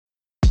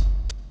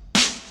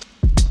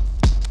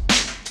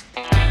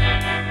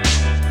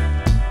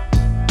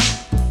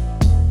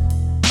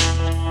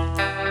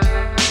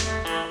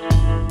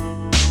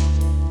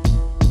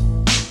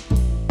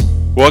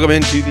Welcome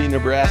into the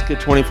Nebraska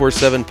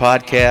 24/7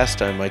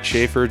 podcast. I'm Mike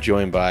Schaefer,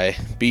 joined by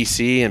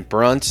BC and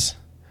Brunts.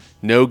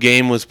 No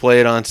game was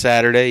played on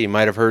Saturday. You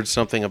might have heard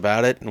something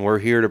about it, and we're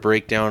here to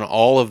break down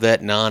all of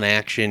that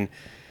non-action.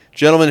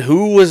 Gentlemen,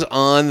 who was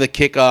on the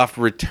kickoff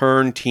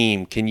return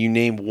team? Can you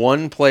name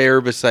one player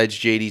besides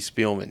J.D.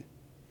 Spielman?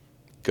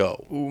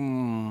 Go.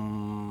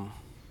 No.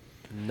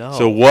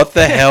 So what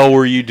the hell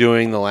were you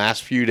doing the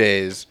last few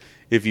days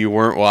if you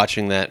weren't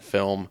watching that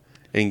film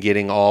and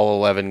getting all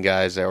 11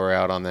 guys that were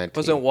out on that team?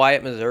 Wasn't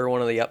Wyatt Missouri one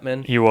of the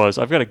Upmen? He was.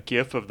 I've got a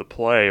GIF of the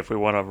play if we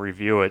want to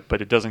review it,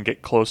 but it doesn't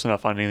get close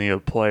enough on any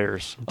of the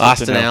players.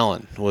 Austin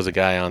Allen was a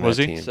guy on Was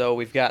that he? team. So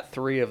we've got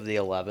 3 of the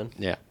 11.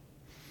 Yeah.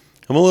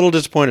 I'm a little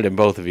disappointed in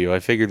both of you. I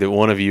figured that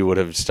one of you would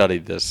have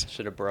studied this.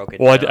 Should have broke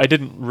it Well, down. I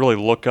didn't really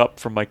look up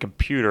from my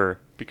computer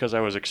because I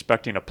was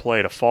expecting a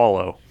play to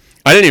follow.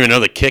 I didn't even know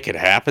the kick had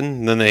happened.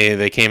 And then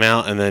they came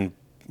out, and then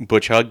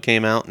Butch Hug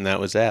came out, and that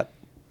was that.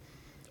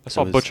 I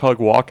saw was- Butch Hug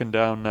walking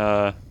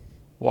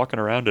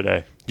around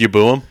today. You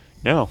boo him?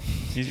 No,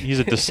 he's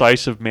a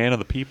decisive man of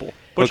the people.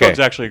 Butch Okay. Hug's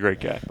actually a great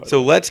guy.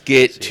 So let's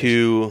get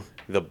to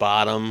the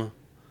bottom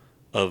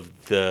of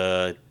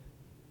the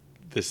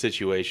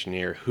situation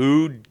here.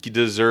 Who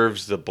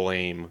deserves the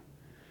blame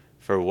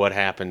for what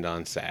happened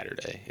on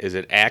Saturday? Is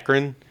it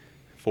Akron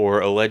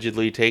for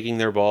allegedly taking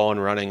their ball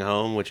and running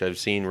home, which I've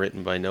seen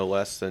written by no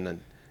less than a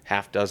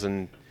half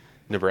dozen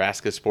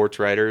Nebraska sports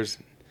writers?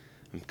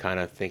 I'm kind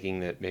of thinking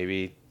that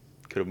maybe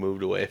could have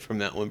moved away from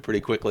that one pretty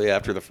quickly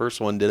after the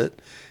first one did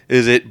it.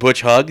 Is it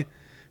Butch Hug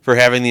for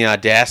having the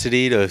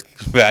audacity to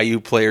value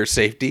player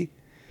safety?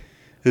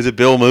 Is it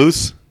Bill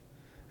Moose?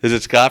 Is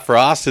it Scott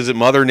Frost? Is it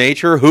Mother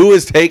Nature? Who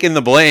is taking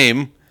the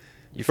blame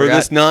for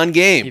this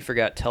non-game? You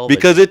forgot television.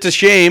 Because it's a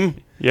shame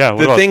Yeah, what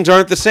that about- things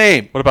aren't the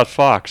same. What about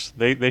Fox?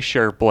 They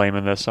share blame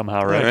in this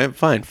somehow, right? All right,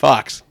 fine.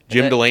 Fox.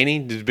 Jim that- Delaney,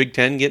 did Big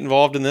Ten get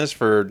involved in this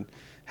for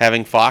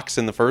having Fox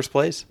in the first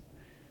place?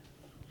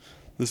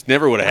 This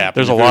never would have happened.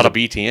 There's if a there lot was of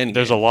BTN.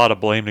 There's a lot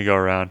of blame to go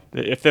around.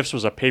 If this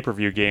was a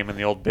pay-per-view game in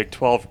the old Big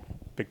 12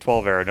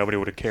 era, nobody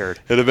would have cared.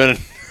 It'd have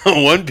been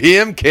a 1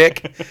 p.m.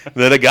 kick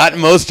that had gotten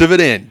most of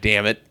it in.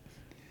 Damn it.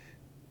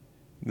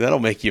 That'll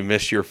make you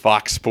miss your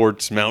Fox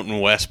Sports Mountain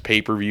West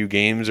pay-per-view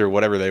games or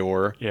whatever they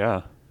were.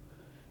 Yeah.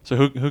 So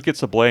who gets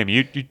the blame?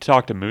 You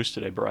talked to Moose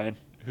today, Brian.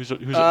 Who's at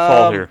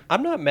fault here?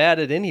 I'm not mad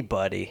at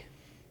anybody.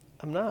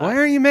 I'm not. Why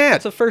are you mad?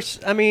 It's the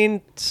first. I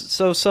mean,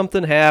 so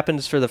something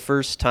happens for the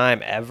first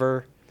time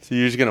ever. So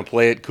you're just going to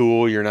play it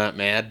cool? You're not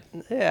mad?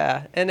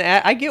 Yeah, and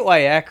I get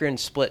why Akron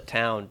split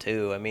town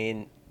too. I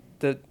mean,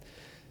 the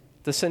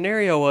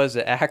scenario was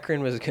that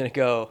Akron was going to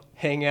go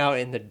hang out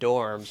in the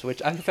dorms,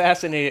 which I'm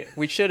fascinated.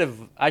 I should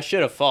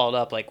have followed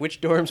up. Like,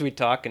 which dorms are we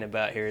talking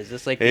about here? Is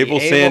this like Abel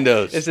the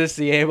Sandos. Is this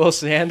the Abel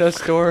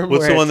Sandos dorm?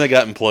 What's the where- one that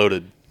got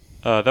imploded?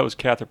 That was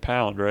Cather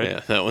Pound, right? Yeah,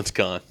 that one's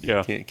gone.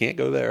 Yeah. Can't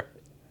go there.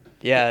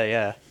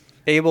 Yeah.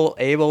 Abel,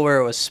 where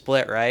it was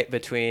split right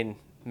between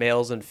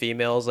males and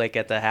females, like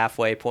at the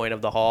halfway point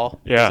of the hall.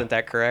 Yeah. Isn't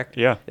that correct?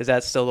 Yeah. Is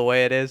that still the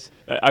way it is?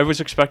 I was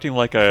expecting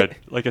like a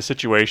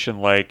situation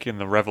like in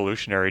the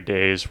Revolutionary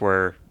days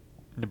where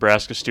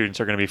Nebraska students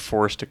are going to be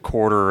forced to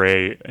quarter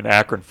an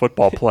Akron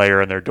football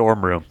player in their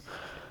dorm room.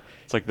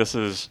 It's like, this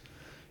is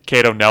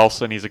Cato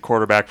Nelson. He's a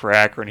quarterback for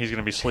Akron. He's going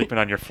to be sleeping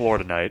on your floor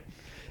tonight.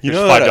 You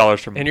Here's know what, $5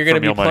 from And you're going to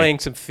from be meal money. playing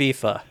some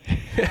FIFA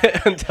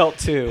until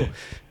 2.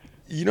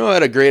 You know, I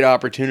had a great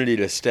opportunity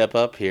to step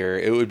up here.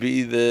 It would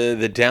be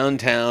the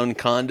downtown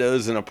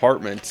condos and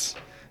apartments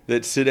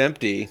that sit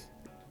empty.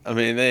 I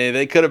mean,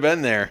 they could have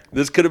been there.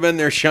 This could have been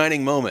their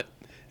shining moment.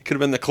 It could have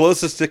been the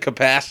closest to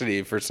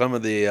capacity for some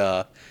of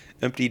the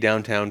empty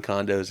downtown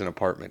condos and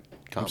apartment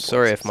complexes.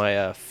 Sorry if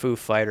my Foo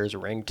Fighters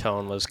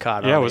ringtone was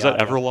caught on. Yeah, the was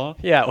that audio. Everlong?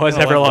 Yeah, it was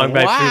Oh, Everlong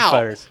by wow. Foo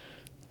Fighters.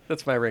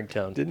 That's my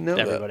ringtone. Didn't know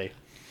that. Everybody.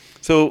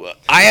 So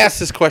I asked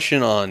this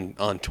question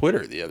on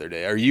Twitter the other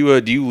day. Are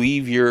you do you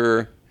leave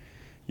your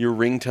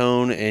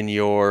ringtone and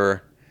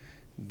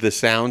the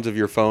sounds of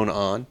your phone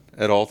on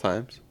at all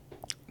times?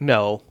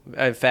 No,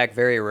 in fact,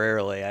 very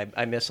rarely.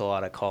 I miss a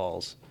lot of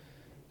calls,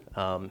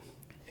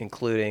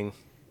 including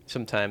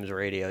sometimes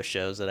radio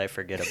shows that I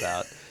forget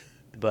about.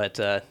 But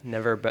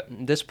never. But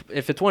this,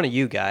 if it's one of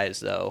you guys,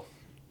 though,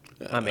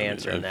 I'm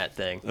answering that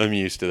thing. I'm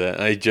used to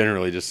that. I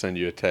generally just send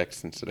you a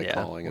text instead of Yeah,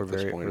 calling we're at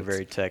this very- point. we're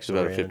very It's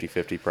about a text-oriented.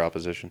 50-50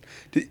 proposition.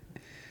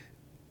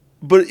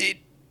 But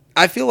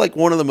I feel like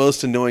one of the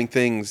most annoying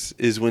things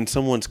is when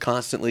someone's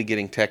constantly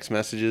getting text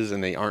messages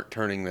and they aren't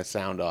turning the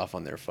sound off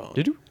on their phone.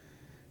 Did you?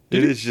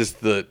 It is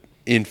just the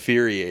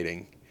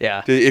infuriating.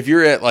 Yeah. If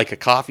you're at like a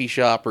coffee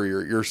shop or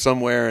you're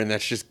somewhere and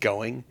that's just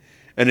going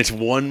and it's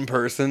one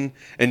person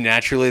and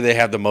naturally they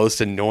have the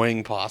most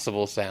annoying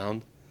possible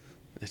sound,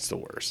 it's the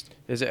worst.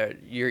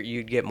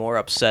 You'd get more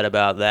upset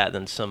about that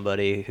than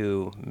somebody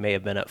who may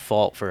have been at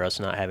fault for us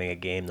not having a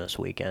game this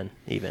weekend,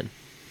 even.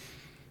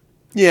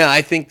 Yeah,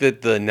 I think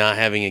that the not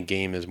having a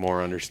game is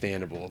more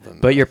understandable than.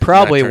 But you're not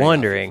probably turning off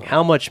wondering your phone.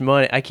 how much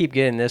money. I keep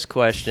getting this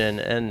question,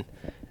 and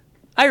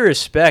I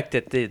respect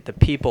that the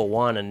people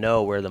want to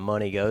know where the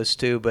money goes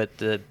to, but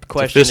the It's a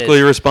question fiscally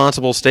is,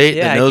 responsible state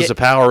Yeah, that I knows get- the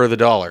power of the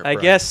dollar. I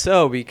Brian. guess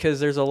so, because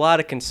there's a lot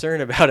of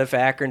concern about if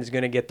Akron's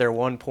going to get their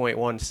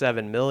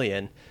 1.17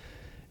 million,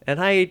 and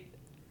I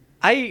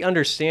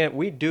understand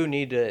we do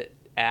need to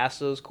ask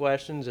those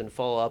questions and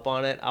follow up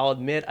on it. I'll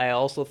admit I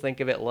also think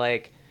of it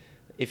like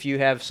if you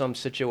have some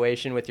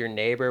situation with your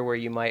neighbor where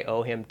you might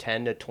owe him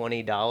 $10 to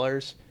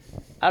 $20,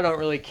 I don't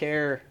really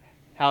care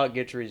how it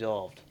gets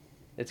resolved.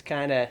 It's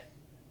kind of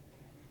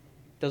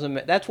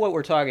doesn't. That's what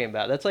we're talking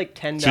about. That's like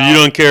 $10. So you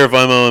don't care if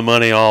I'm owing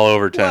money all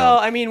over town. Well,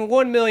 I mean,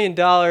 $1 million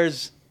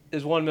is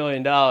 $1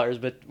 million,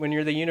 but when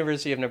you're the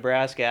University of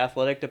Nebraska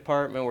athletic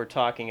department, we're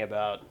talking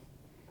about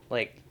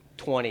like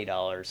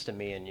 $20 to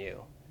me and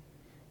you.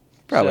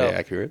 Probably so-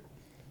 accurate.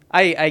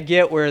 I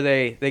get where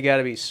they got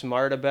to be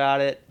smart about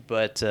it,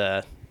 but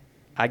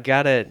I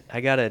gotta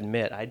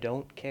admit I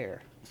don't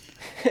care.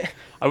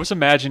 I was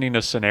imagining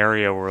a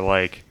scenario where,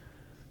 like,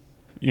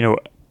 you know,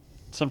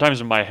 sometimes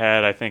in my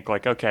head I think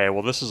like, okay,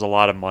 well, this is a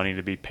lot of money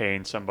to be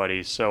paying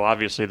somebody, so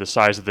obviously the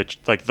size of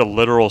the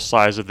literal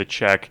size of the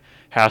check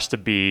has to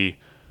be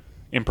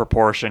in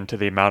proportion to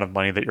the amount of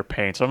money that you're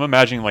paying. So I'm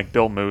imagining like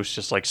Bill Moose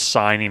just like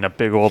signing a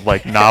big old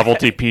like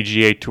novelty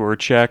PGA Tour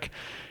check,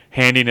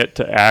 handing it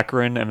to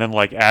Akron, and then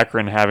like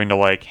Akron having to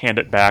like hand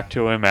it back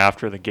to him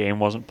after the game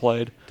wasn't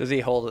played. Does he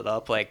hold it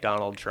up like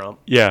Donald Trump?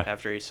 Yeah.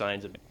 After he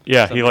signs it.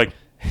 Yeah, he something? like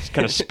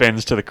kind of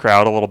spins to the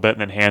crowd a little bit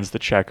and then hands the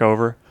check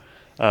over.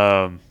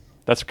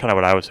 That's kind of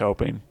what I was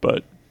hoping,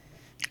 but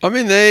I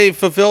mean, they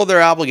fulfilled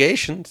their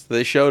obligations.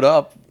 They showed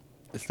up.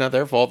 It's not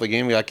their fault the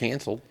game got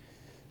canceled.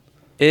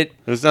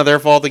 It's not their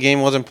fault the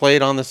game wasn't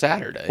played on the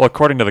Saturday. well,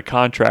 according to the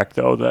contract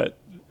though, that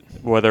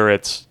whether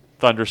it's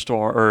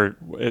thunderstorm or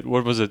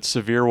what was it,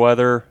 severe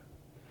weather,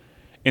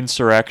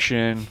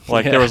 insurrection,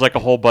 like there was like a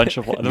whole bunch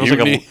of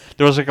Mutiny.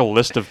 there was like a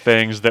list of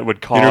things that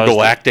would cause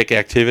Intergalactic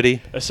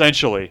activity.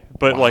 essentially,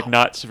 but like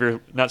not severe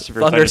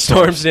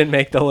Thunderstorms didn't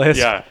make the list.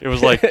 Yeah, it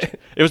was like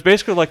it was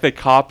basically like they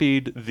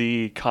copied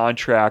the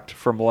contract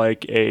from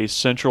like a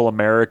Central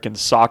American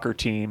soccer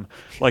team,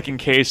 like in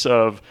case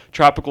of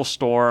tropical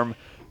storm,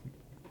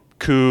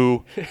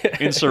 coup,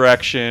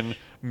 insurrection,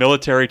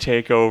 military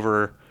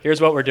takeover. Here's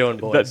what we're doing,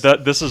 boys.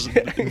 This is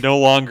no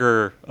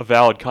longer a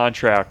valid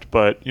contract,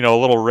 but you know,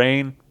 a little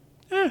rain,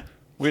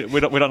 we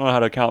don't know how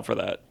to account for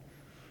that.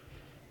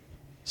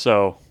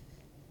 So,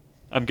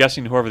 I'm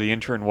guessing whoever the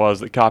intern was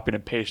that copied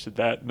and pasted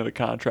that into the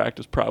contract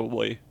is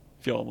probably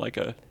feeling like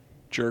a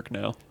jerk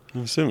now.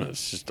 I'm assuming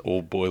it's just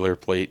old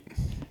boilerplate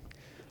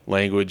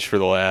language for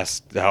the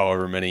last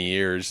however many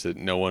years that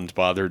no one's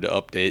bothered to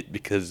update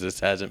because this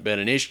hasn't been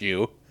an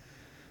issue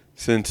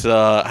since.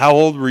 How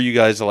old were you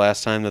guys the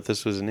last time that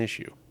this was an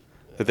issue?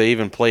 That they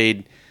even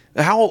played.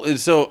 How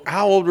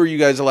old were you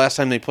guys the last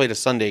time they played a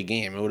Sunday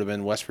game? It would have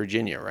been West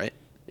Virginia, right?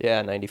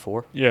 Yeah,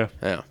 94. Yeah.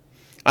 Yeah.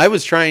 I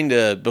was trying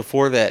to,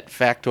 before that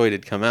factoid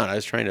had come out, I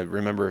was trying to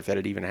remember if that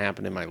had even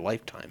happened in my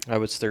lifetime. I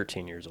was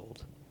 13 years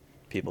old.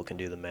 People can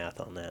do the math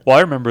on that. Well,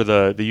 I remember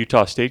the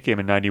Utah State game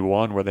in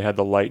 '91 where they had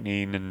the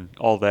lightning and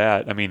all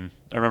that. I mean,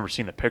 I remember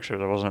seeing the pictures.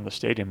 I wasn't in the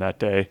stadium that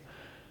day,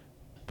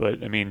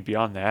 but I mean,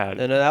 beyond that,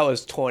 And that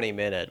was 20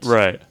 minutes.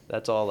 right?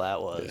 That's all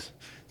that was.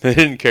 They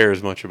didn't care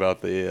as much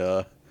about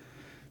the.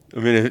 I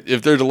mean,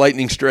 if there's a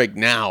lightning strike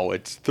now,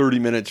 it's 30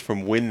 minutes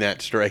from when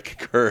that strike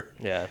occurred.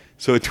 Yeah.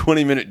 So a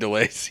 20-minute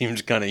delay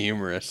seems kind of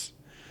humorous.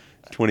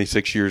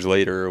 26 years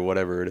later, or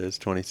whatever it is,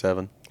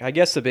 27. I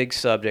guess the big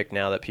subject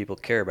now that people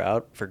care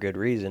about, for good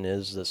reason,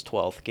 is this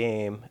 12th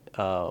game.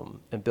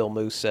 And Bill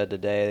Moose said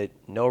today,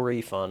 no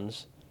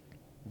refunds,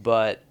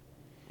 but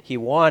he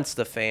wants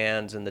the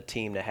fans and the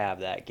team to have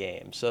that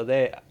game.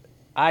 So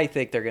I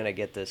think they're going to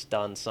get this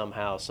done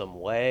somehow, some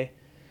way.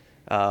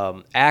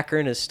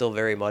 Akron is still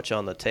very much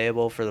on the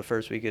table for the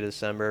first week of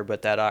December,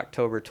 but that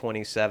October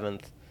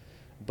 27th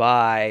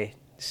bye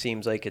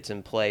seems like it's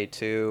in play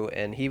too.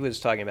 And he was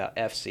talking about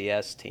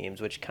FCS teams,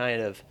 which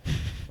kind of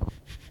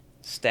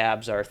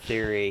stabs our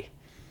theory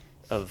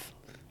of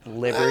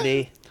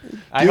liberty.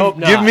 I hope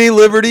not. Give me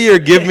Liberty or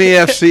give me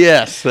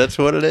FCS. That's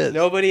what it is.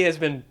 Nobody has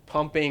been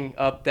pumping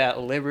up that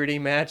Liberty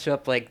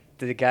matchup like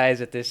the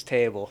guys at this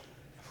table.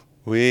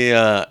 We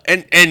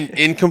and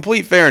in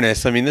complete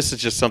fairness, I mean, this is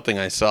just something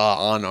I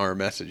saw on our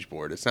message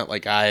board. It's not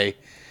like I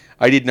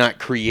did not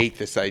create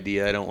this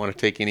idea. I don't want to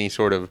take any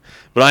sort of,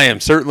 but I am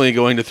certainly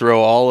going to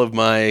throw all of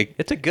my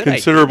It's a good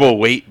considerable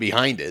weight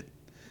behind it.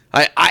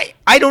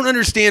 I don't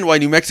understand why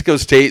New Mexico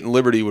State and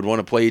Liberty would want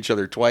to play each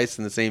other twice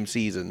in the same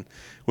season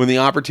when the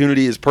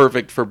opportunity is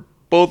perfect for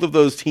both of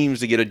those teams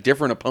to get a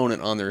different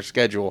opponent on their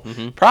schedule,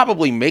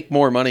 probably make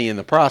more money in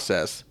the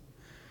process.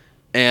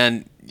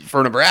 And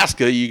for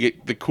Nebraska, you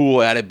get the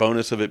cool added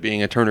bonus of it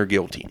being a Turner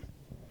Gill team.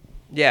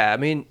 Yeah, I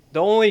mean,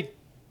 the only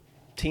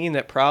team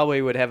that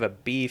probably would have a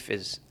beef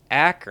is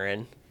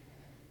Akron,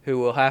 who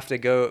will have to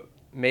go,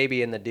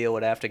 maybe in the deal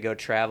would have to go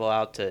travel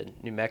out to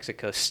New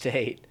Mexico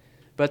State.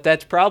 But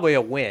that's probably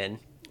a win.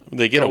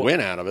 They get a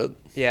win out of it.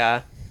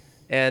 Yeah.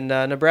 And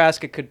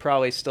Nebraska could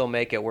probably still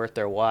make it worth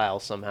their while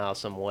somehow,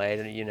 some way,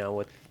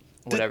 with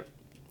whatever.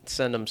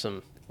 send them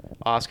some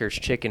Oscar's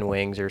chicken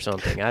wings or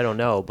something. I don't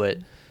know, but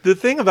The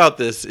thing about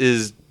this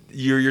is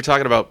you're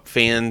talking about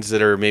fans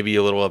that are maybe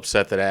a little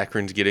upset that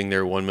Akron's getting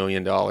their $1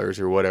 million or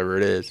whatever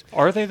it is.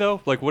 Are they though?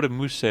 Like, what did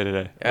Moose say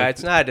today?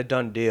 it's not a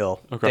done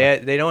deal. Okay.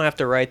 They don't have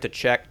to write the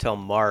check till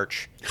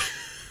March,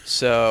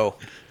 so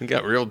We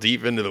got real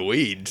deep into the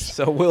weeds.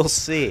 we'll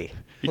see.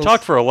 He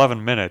talked for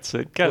 11 minutes.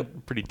 It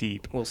got pretty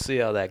deep. We'll see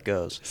how that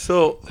goes.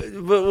 So,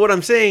 but what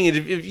I'm saying is,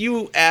 if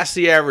you ask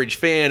the average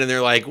fan, and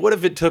they're like, "What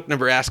if it took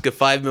Nebraska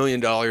 $5 million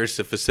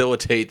to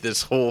facilitate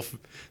this whole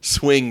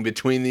swing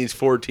between these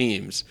four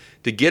teams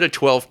to get a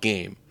 12th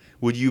game?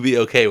 Would you be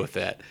okay with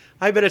that?"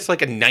 I bet it's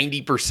like a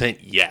 90%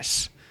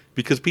 yes,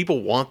 because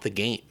people want the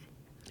game.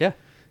 Yeah.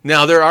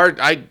 Now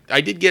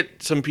I did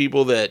get some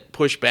people that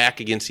push back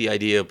against the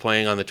idea of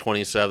playing on the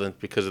 27th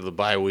because of the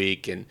bye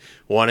week and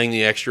wanting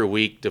the extra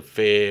week to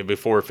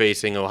before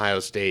facing Ohio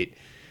State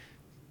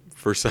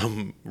for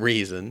some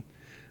reason.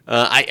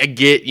 I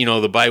get,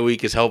 the bye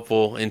week is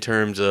helpful in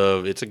terms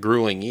of it's a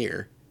grueling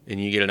year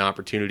and you get an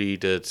opportunity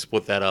to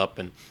split that up.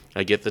 And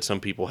I get that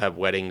some people have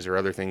weddings or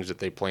other things that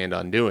they planned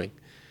on doing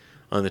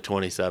on the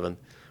 27th.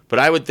 But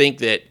I would think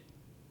that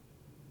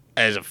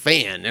as a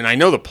fan, and I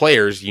know the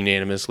players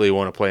unanimously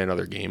want to play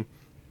another game,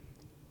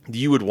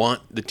 you would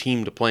want the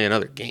team to play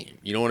another game.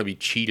 You don't want to be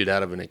cheated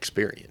out of an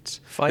experience.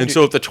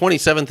 So if the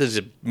 27th is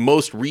the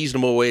most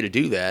reasonable way to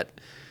do that,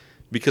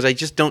 because I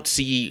just don't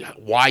see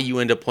why you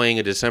end up playing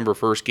a December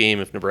 1st game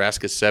if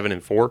Nebraska's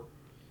 7-4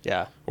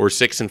 Yeah. or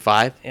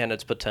 6-5. And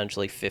it's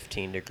potentially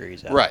 15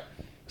 degrees out. Right.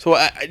 So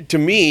to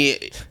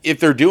me, if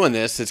they're doing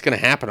this, it's going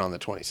to happen on the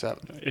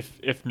 27th.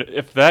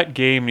 If that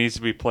game needs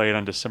to be played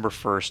on December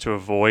 1st to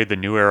avoid the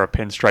New Era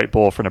Pinstripe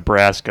Bowl for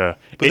Nebraska,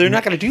 But they're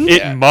not going to do it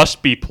that.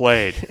 must be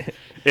played.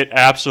 It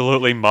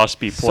absolutely must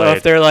be played. So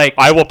if they're like,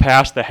 I will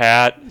pass the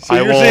hat. So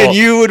you're saying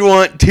you would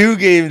want 2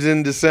 games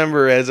in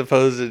December as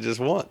opposed to just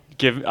 1?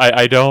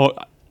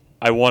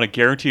 I want a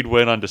guaranteed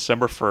win on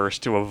December 1st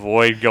to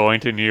avoid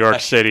going to New York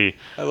City.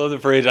 I love the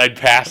phrase, I'd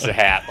pass the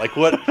hat. Like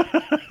what?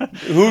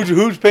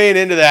 Who's paying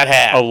into that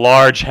hat? A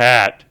large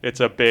hat. It's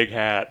a big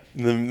hat.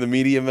 The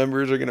media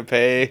members are going to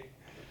pay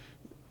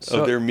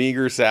So- of their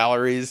meager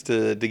salaries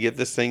to get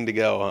this thing to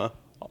go,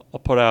 huh? I'll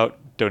put out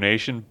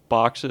donation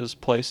boxes,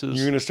 places.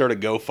 You're going to start a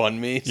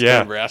GoFundMe so Yeah.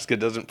 Nebraska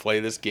doesn't play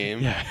this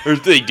game? Yeah. Or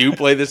if they do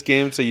play this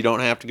game so you don't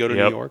have to go to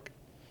Yep. New York?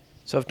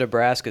 so if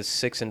Nebraska's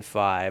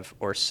 6-5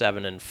 or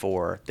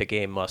 7-4, the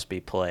game must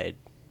be played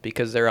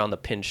because they're on the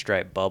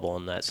pinstripe bubble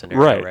in that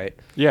scenario, right?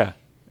 Yeah.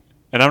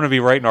 And I'm going to be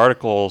writing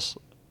articles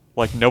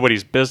like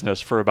nobody's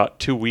business for about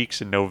 2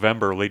 weeks in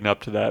November leading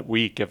up to that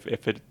week if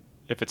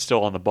it's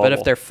still on the bubble. But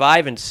if they're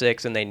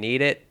 5-6 and they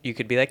need it, you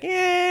could be like,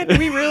 do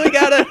we really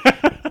gotta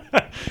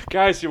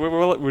Guys, we're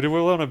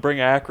willing to bring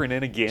Akron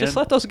in again. just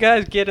let those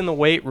guys get in the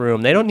weight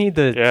room? They don't need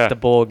the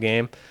bowl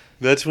game.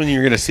 That's when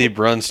you're going to see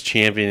Bruns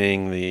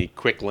championing the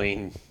Quick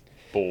Lane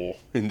Bowl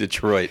in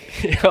Detroit.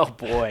 Oh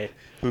boy.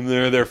 When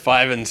they're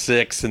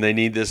 5-6 and they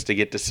need this to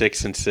get to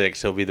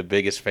 6-6, he'll be the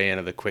biggest fan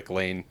of the Quick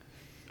Lane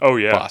Oh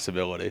yeah.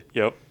 possibility.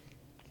 Yep.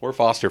 Or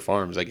Foster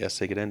Farms, I guess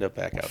they could end up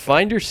back out.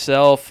 Find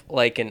yourself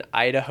like an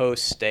Idaho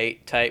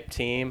State type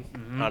team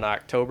on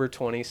October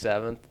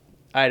 27th.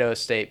 Idaho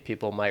State,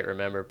 people might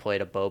remember,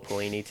 played a Bo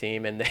Pelini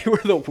team, and they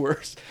were the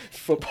worst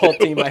football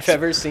team I've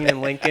ever seen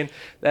in Lincoln.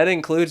 That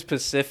includes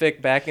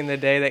Pacific back in the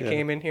day that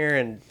came in here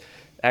and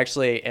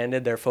actually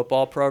ended their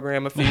football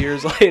program a few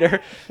years later.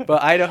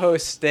 But Idaho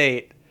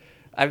State,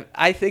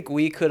 I think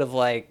we could have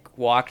like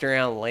walked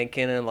around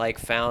Lincoln and like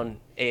found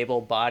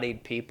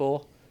able-bodied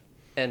people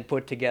and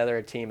put together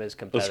a team as A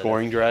competitive.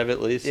 scoring drive at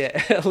least.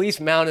 Yeah, at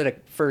least mounted a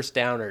first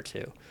down or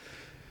two.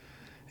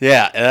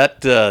 Yeah,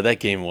 that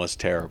game was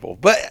terrible.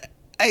 But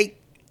I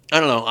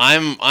don't know.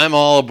 I'm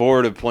all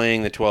aboard of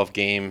playing the 12th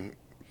game,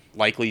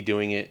 likely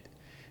doing it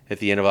at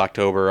the end of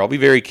October. I'll be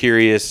very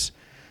curious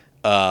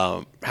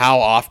how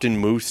often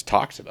Moose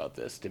talks about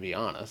this, to be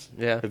honest.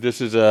 Yeah. If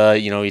this is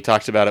he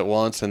talks about it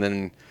once and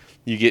then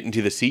you get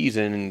into the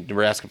season and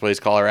Nebraska plays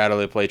Colorado,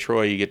 they play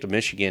Troy, you get to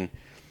Michigan.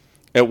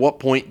 At what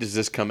point does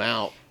this come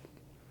out?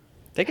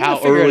 They How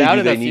can figure it early out do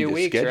in they a need few to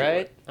weeks, schedule right?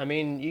 it? I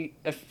mean,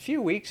 a few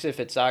weeks if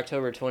it's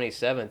October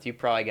 27th, you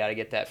probably got to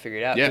get that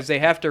figured out Yeah. because they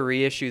have to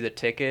reissue the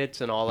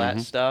tickets and all that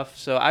stuff.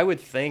 So I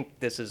would think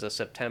this is a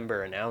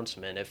September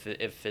announcement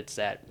if it's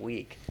that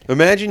week.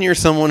 Imagine you're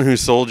someone who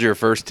sold your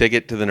first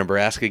ticket to the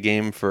Nebraska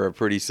game for a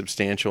pretty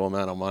substantial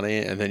amount of money,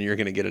 and then you're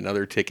going to get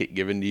another ticket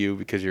given to you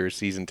because you're a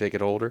season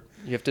ticket holder.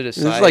 You have to It's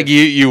decide, like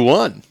you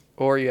won.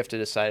 or you have to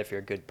decide if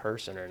you're a good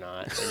person or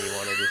not, and you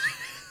want to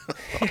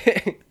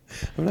just.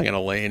 I'm not going to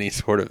lay any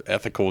sort of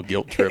ethical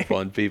guilt trip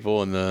on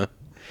people in the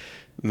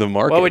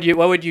market.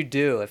 What would you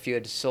do if you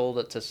had sold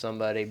it to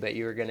somebody, but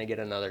you were going to get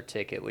another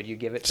ticket? Would you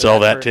give it to Sell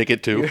that person?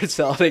 ticket too? You would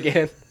sell it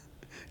again.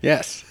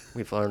 Yes.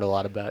 We've learned a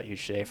lot about you,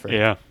 Schaefer.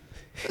 Yeah.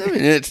 I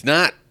mean, it's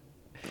not.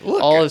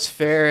 Look, All is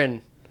fair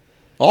in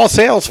all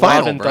sales love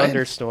final, and Brian.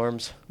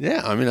 thunderstorms.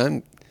 Yeah, I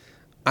mean,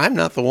 I'm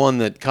not the one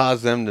that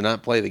caused them to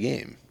not play the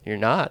game. You're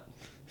not.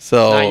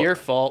 So Not your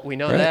fault. We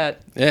know Right.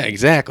 that. Yeah,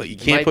 exactly. You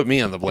can't might- put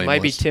me on the blame It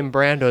might list. be Tim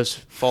Brando's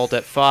fault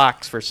at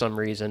Fox for some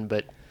reason,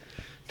 but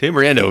Tim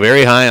Brando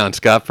very high on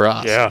Scott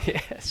Frost. Yeah.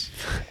 yes,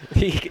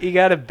 he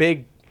got a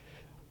big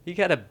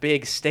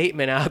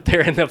statement out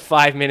there in the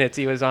 5 minutes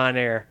he was on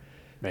air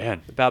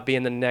Man. about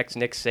being the next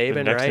Nick Saban,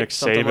 The next right? Nick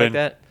Something Saban, like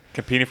that.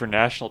 competing for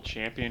national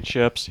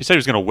championships. He said he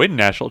was going to win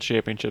national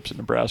championships in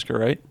Nebraska,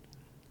 right?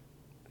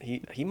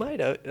 He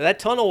might have that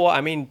tunnel walk. I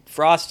mean,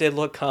 Frost did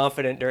look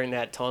confident during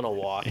that tunnel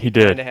walk. He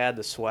did. Kind of had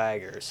the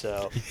swagger.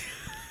 So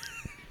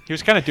He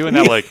was kind of doing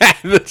that like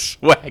the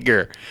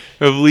swagger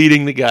of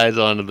leading the guys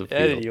onto the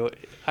yeah, field.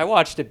 I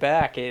watched it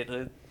back.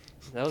 That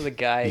was a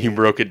guy. You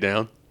broke it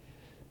down.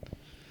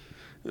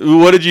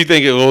 What did you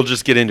think? We'll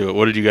just get into it.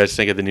 What did you guys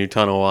think of the new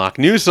Tunnel Walk?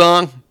 New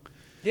song,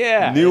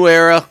 yeah, new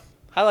era.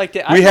 I liked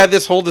it. We had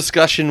this whole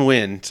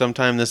discussion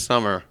sometime this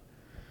summer.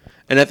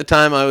 And at the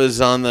time, I was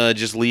on the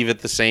just leave it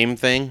the same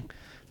thing.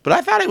 But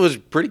I thought it was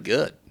pretty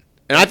good.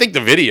 And I think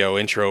the video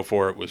intro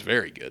for it was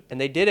very good. And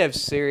they did have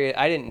serious.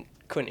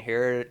 Couldn't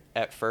hear it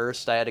at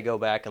first. I had to go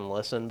back and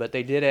listen, but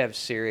they did have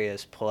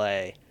serious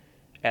play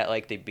at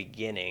like the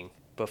beginning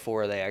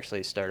before they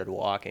actually started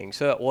walking.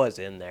 So it was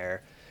in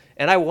there.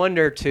 And I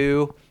wonder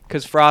too,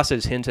 because Frost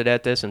has hinted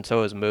at this, and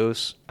so has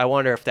Moose. I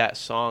wonder if that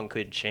song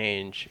could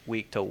change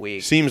week to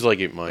week, Seems like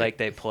it might. like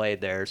they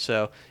played there.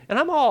 So, and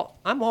I'm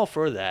all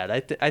for that.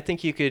 I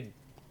think you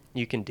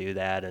can do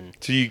that, and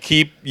So you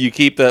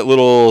keep that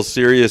little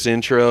serious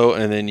intro,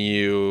 and then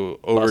you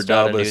Bust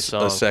out a overdub new a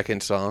song.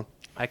 second song.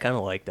 I kind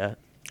of like that.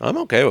 I'm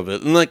okay with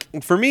it. And like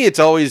for me, it's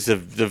always the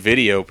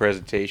video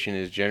presentation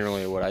is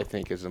generally what I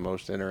think is the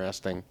most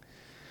interesting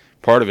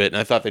part of it, and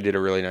I thought they did a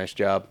really nice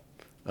job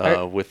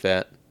with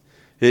that.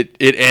 It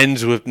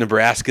ends with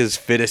Nebraska's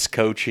fittest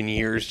coach in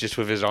years, just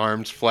with his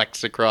arms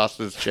flexed across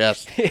his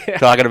chest, Yeah.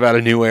 talking about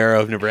a new era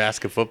of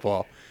Nebraska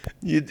football.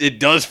 It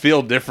does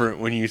feel different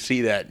when you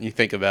see that and you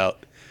think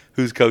about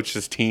who's coached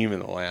this team in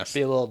the last.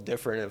 Be a little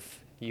different if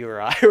you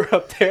or I were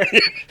up there.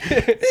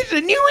 It's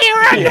a new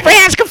era of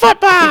Nebraska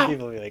football.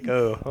 People will be like,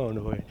 oh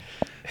no way.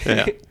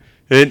 Yeah.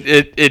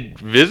 It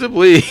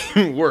visibly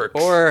works.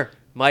 Or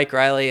Mike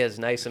Riley, as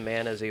nice a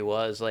man as he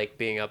was, like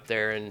being up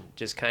there and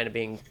just kind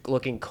of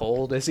looking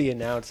cold as he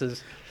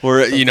announces.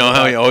 Or you know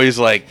how he always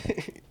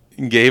like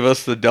gave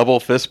us the double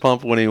fist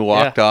pump when he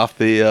walked Yeah. off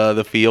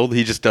the field.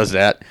 He just does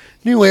that.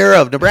 New era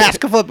of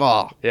Nebraska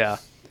football. Yeah,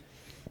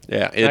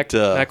 Yeah,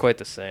 not quite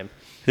the same.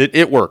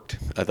 it worked.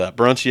 I thought.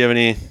 Brunch, you have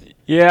any?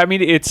 Yeah, I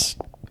mean it's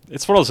one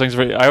of those things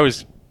where I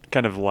always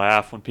kind of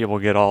laugh when people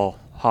get all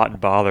hot and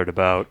bothered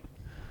about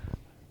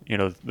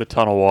the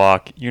tunnel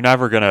walk. You're not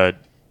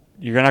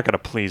gonna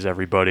please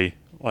everybody.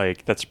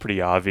 Like that's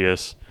pretty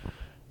obvious.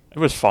 It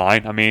was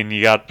fine. I mean,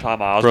 you got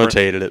Tom Osborne.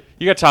 Rotated it.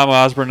 You got Tom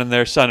Osborne in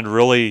there. Sounded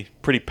really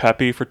pretty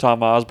peppy for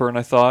Tom Osborne.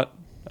 I thought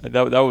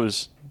that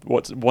was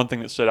what's one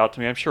thing that stood out to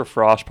me. I'm sure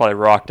Frost probably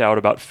rocked out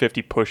about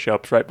 50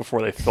 push-ups right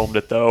before they filmed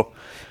it though,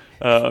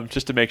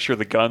 just to make sure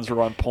the guns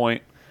were on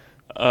point.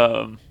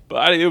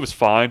 But it was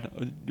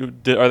fine. Are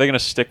they going to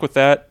stick with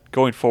that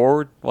going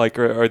forward? Like,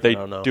 are they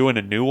don't know. doing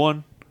a new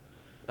one?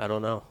 I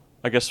don't know.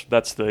 I guess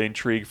that's the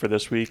intrigue for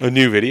this week. A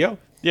new video?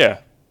 Yeah.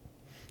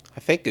 I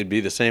think it'd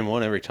be the same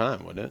one every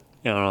time, wouldn't it?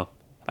 I don't know.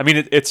 I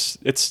mean, it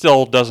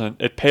still doesn't.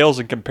 It pales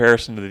in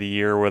comparison to the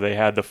year where they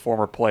had the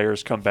former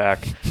players come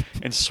back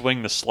and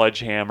swing the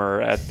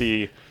sledgehammer at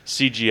the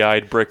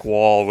CGI'd brick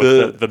wall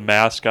with the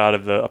mascot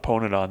of the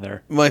opponent on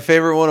there. My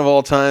favorite one of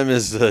all time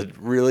is the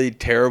really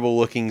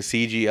terrible-looking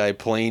CGI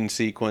plane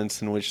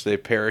sequence in which they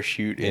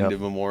parachute into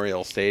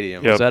Memorial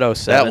Stadium. Yep. Was that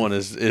 07? That one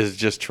is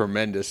just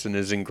tremendous and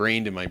is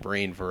ingrained in my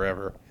brain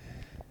forever.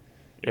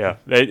 Yeah,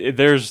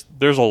 there's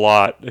a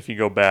lot if you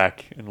go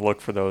back and look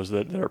for those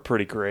that are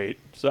pretty great.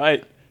 So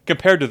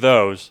compared to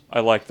those, I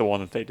like the one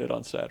that they did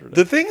on Saturday.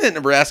 The thing that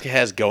Nebraska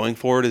has going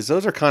for it is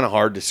those are kind of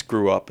hard to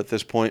screw up at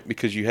this point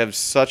because you have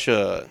such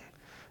a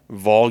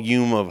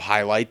volume of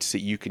highlights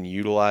that you can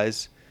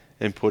utilize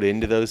and put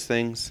into those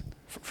things.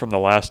 From the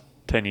last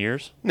 10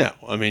 years? No,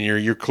 I mean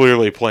you're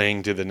clearly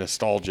playing to the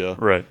nostalgia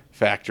Right.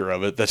 factor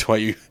of it. That's why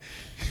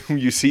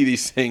you see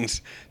these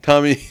things.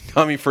 Tommy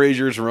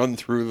Frazier's run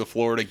through the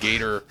Florida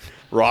Gator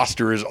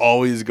roster is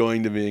always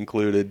going to be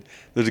included.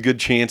 There's a good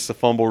chance the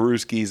Fumble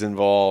Rooski's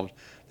involved.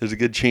 There's a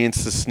good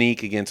chance the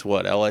sneak against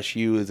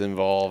LSU is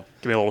involved.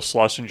 Give me a little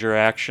Schlesinger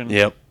action.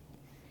 Yep.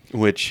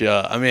 Which you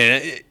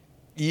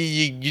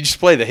just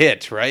play the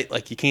hits, right?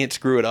 Like you can't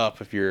screw it up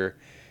if you're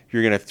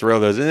gonna throw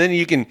those, and then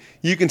you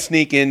can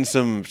sneak in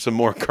some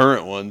more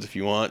current ones if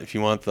you want. If you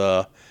want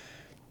the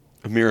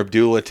Amir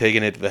Abdullah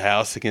taking it to the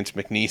house against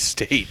McNeese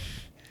State,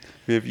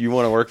 if you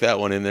want to work that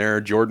one in there,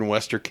 Jordan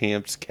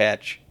Westerkamp's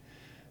catch,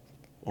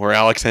 or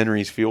Alex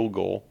Henry's field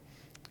goal.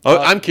 Oh,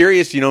 I'm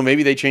curious.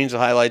 Maybe they changed the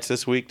highlights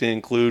this week to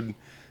include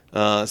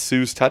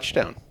Sue's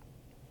touchdown.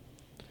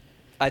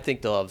 I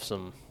think they'll have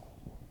some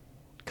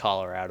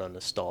Colorado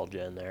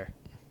nostalgia in there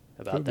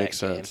about Would that make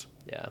game. sense.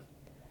 Yeah.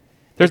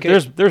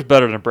 There's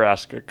better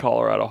Nebraska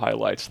Colorado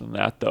highlights than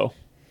that though.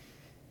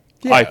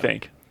 Yeah. I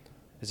think.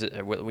 Is it?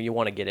 You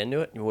want to get into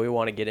it? We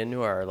want to get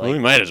into our Well, we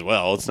might as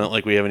well. It's not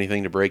like we have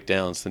anything to break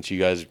down since you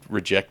guys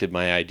rejected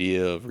my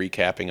idea of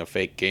recapping a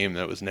fake game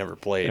that was never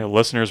played.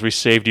 Listeners, we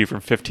saved you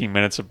from 15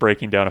 minutes of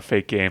breaking down a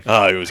fake game.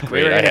 Oh, it was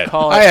great. were gonna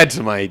call I it- had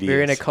some ideas.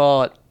 We're gonna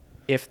call it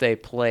if they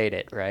played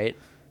it right,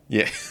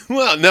 Yeah.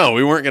 Well, no,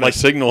 we weren't going to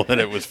signal that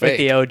it was like fake.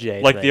 the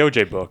OJ. Like thing. the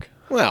OJ book.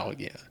 Well,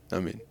 yeah. I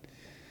mean,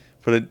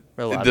 but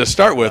We're allowed to to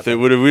start talk with, about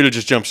we'd have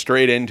just jumped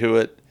straight into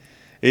it.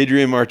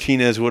 Adrian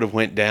Martinez would have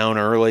went down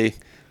early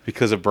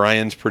because of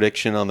Brian's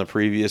prediction on the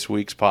previous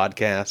week's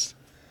podcast,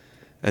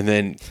 and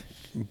then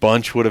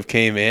Bunch would have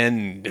came in,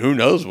 and who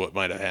knows what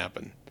might have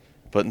happened.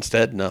 But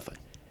instead, nothing.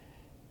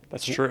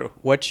 That's true.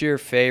 What's your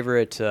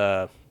favorite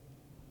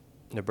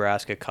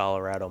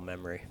Nebraska-Colorado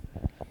memory?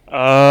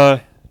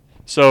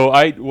 So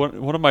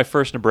one of my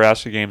first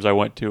Nebraska games I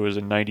went to was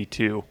in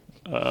 '92,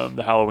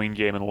 the Halloween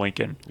game in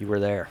Lincoln. You were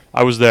there.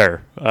 I was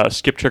there.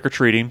 Skipped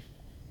trick-or-treating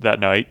that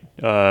night.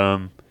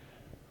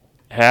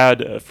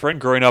 Had a friend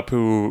growing up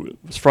who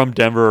was from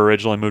Denver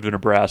originally, moved to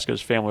Nebraska.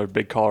 His family were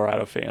big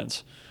Colorado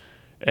fans.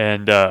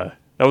 And that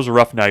was a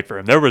rough night for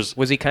him.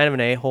 Was he kind of an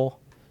a-hole?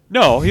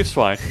 No, he was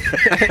fine.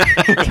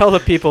 Tell the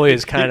people he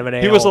was kind of an He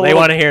a-hole. was a They little-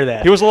 want to hear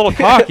that. He was a little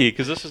cocky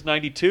because this is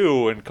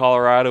 '92 and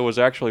Colorado was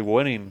actually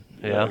winning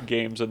Yeah.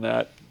 games in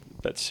that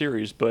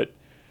series. But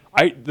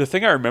the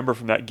thing I remember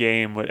from that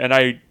game, and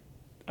I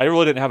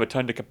really didn't have a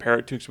ton to compare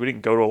it to because we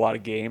didn't go to a lot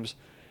of games.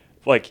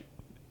 Like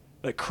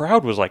the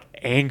crowd was like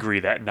angry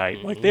that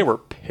night, like they were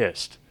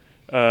pissed,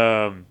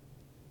 and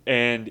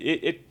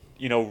it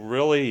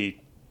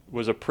really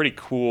was a pretty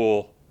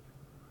cool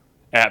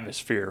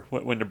atmosphere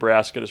when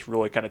Nebraska just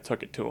really kind of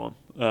took it to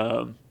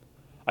them.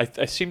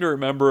 I seem to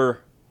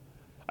remember,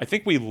 I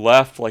think we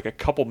left like a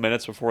couple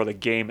minutes before the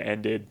game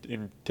ended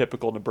in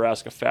typical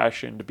Nebraska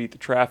fashion to beat the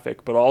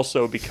traffic, but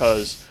also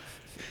because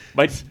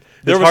It's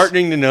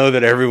heartening to know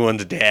that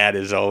everyone's dad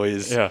is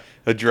always Yeah.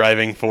 a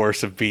driving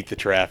force of beat the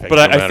traffic. But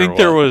no I matter think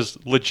there what. was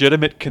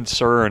legitimate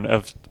concern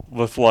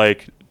with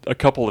like a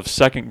couple of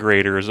second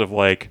graders of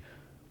like,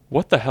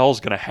 what the hell's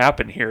going to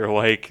happen here?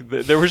 Like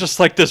there was just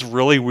like this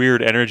really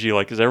weird energy.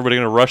 Like, is everybody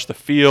going to rush the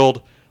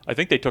field? I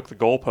think they took the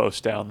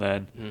goalpost down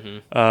then.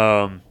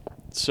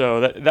 So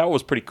that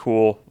was pretty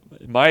cool.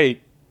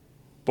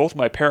 Both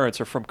my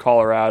parents are from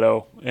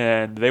Colorado,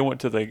 and they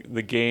went to the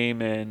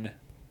game in,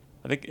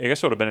 I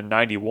guess it would have been in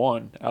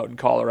 '91 out in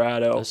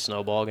Colorado. The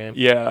snowball game.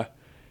 Yeah.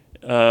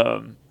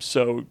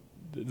 So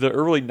the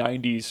early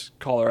 '90s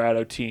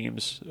Colorado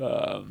teams,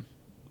 a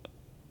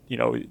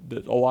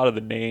lot of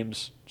the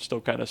names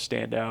still kind of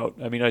stand out.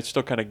 I mean, I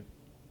still kind of,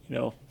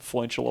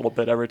 flinch a little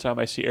bit every time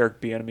I see Eric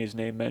Bieniemy's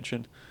name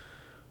mentioned.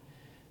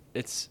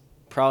 It's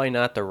probably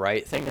not the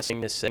right thing to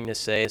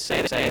say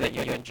that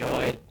you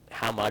enjoyed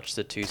how much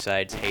the two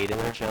sides hated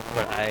each other,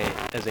 but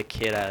as a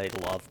kid, I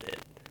loved it.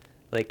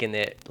 Like in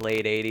the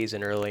late 80s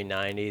and early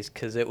 90s,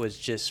 because it was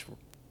just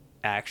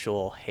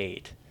actual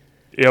hate.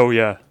 Oh,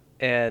 yeah.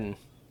 And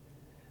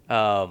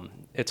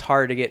it's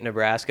hard to get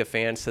Nebraska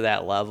fans to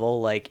that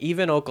level. Like,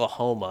 even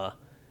Oklahoma,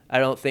 I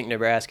don't think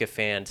Nebraska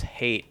fans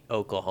hate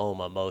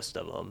Oklahoma, most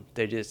of them.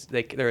 There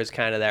is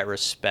kind of that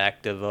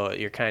respect of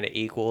you're kind of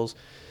equals.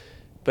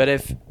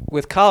 But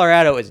with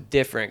Colorado, it's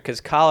different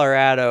because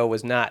Colorado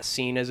was not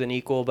seen as an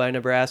equal by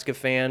Nebraska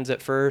fans at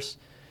first.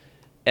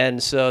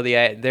 And so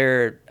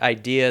their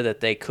idea that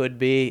they could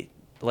be,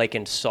 like,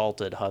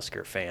 insulted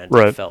Husker fans,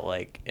 Right. it felt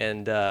like.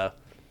 And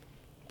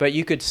but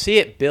you could see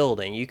it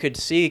building. You could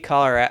see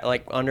Colorado,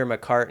 like under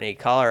McCartney,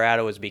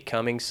 Colorado was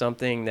becoming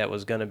something that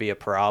was going to be a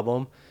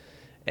problem.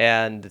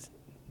 And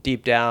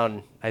deep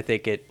down, I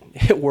think it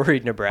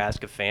worried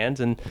Nebraska fans.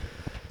 And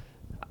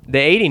the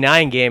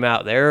 '89 game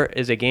out there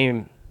is a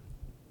game.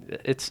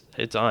 It's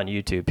on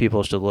YouTube.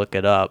 People should look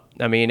it up.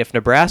 I mean, if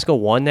Nebraska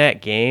won that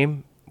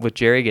game with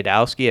Jerry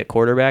Godowski at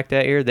quarterback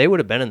that year, they would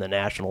have been in the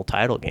national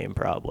title game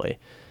probably.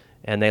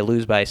 And they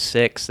lose by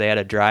 6. They had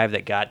a drive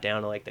that got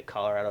down to like the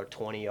Colorado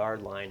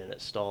 20-yard line and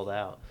it stalled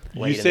out.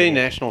 You late in say the game.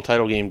 national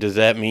title game. Does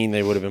that mean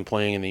they would have been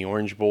playing in the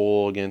Orange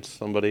Bowl against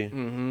somebody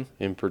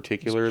in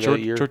particular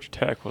that year? Georgia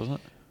Tech, wasn't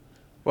it?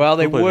 Well,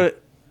 they Who played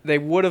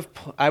would have.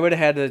 I would have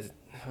had to.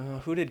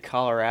 Who did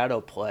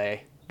Colorado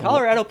play?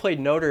 Colorado played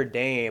Notre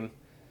Dame.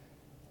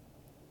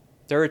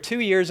 There were 2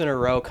 years in a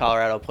row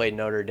Colorado played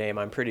Notre Dame.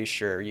 I'm pretty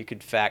sure. You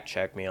could fact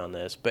check me on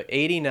this. But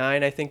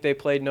 '89, I think they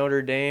played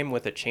Notre Dame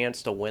with a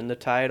chance to win the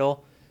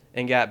title,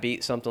 and got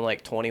beat something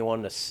like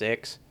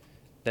 21-6,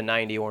 the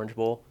 '90 Orange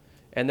Bowl,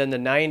 and then the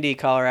 '90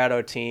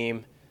 Colorado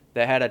team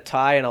that had a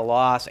tie and a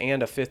loss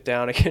and a 5th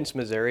down against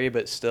Missouri,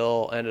 but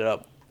still ended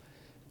up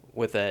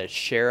with a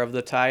share of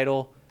the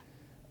title.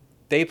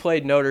 They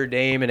played Notre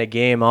Dame in a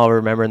game I'll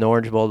remember in the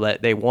Orange Bowl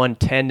that they won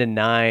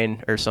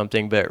 10-9 or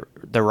something, but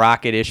the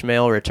Rocket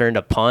Ishmael returned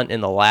a punt in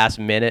the last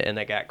minute and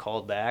they got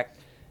called back,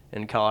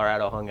 and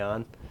Colorado hung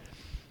on.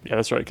 Yeah,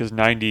 that's right. Because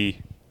the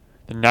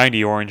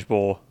 '90 Orange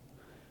Bowl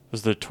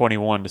was the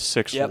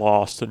 21-6 Yep.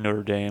 loss to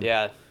Notre Dame.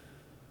 Yeah.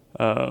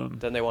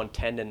 Then they won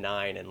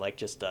 10-9 and like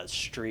just a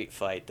street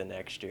fight the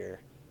next year.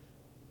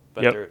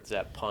 But Yep. there's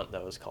that punt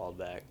that was called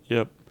back.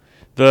 Yep.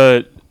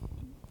 The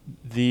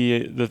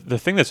The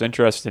thing that's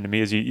interesting to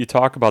me is you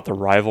talk about the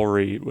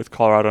rivalry with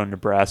Colorado and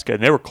Nebraska,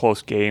 and they were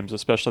close games,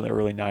 especially in the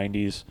early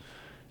 90s,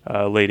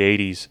 late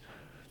 80s.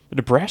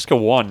 Nebraska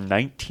won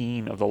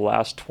 19 of the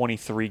last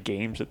 23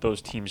 games that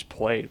those teams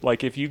played.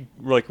 Like, if you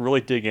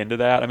really dig into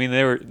that, I mean,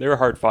 they were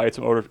hard fights,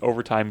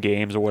 overtime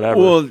games or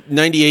whatever. Well,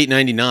 98,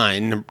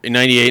 99. In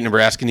 98,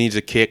 Nebraska needs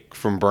a kick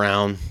from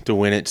Brown to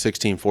win it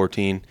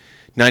 16-14.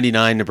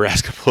 99,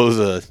 Nebraska blows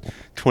a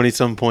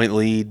 20-some point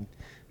lead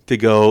to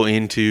go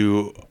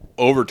into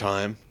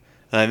overtime.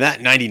 That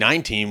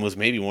 99 team was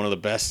maybe one of the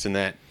best in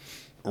that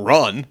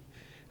run,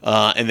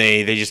 and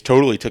they just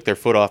totally took their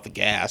foot off the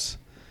gas.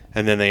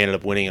 And then they ended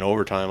up winning in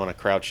overtime on a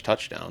crouch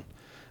touchdown.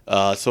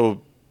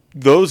 So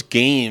those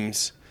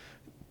games,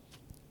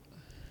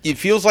 it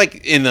feels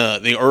like in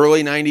the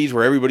early 90s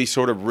where everybody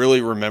sort of really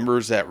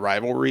remembers that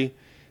rivalry,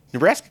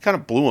 Nebraska kind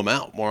of blew them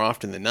out more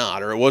often than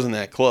not, or it wasn't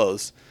that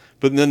close.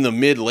 But then the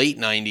mid-late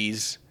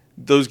 90s,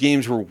 those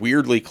games were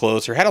weirdly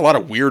close or had a lot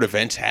of weird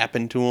events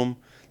happen to them.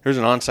 There was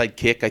an onside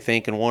kick, I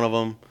think, in one of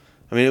them.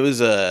 I mean, it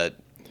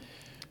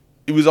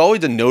was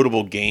always a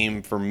notable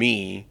game for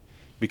me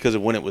because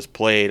of when it was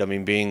played. I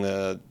mean, being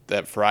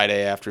that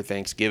Friday after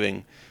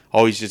Thanksgiving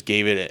always just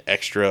gave it an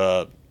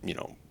extra,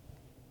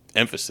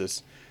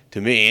 emphasis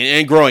to me.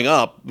 And growing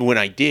up, when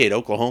I did,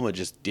 Oklahoma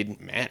just didn't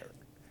matter.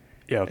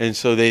 Yeah. And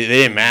so they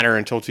didn't matter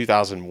until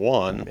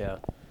 2001. Yeah.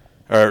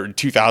 Or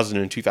 2000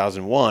 and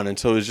 2001. And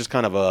so it was just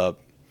kind of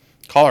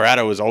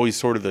Colorado was always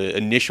sort of the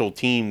initial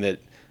team that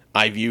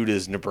I viewed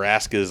as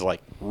Nebraska's,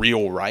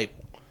 real rival.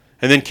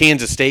 And then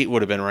Kansas State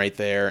would have been right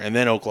there, and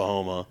then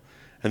Oklahoma.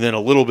 And then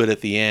a little bit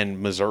at the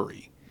end,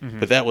 Missouri.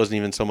 Mm-hmm. But that wasn't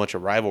even so much a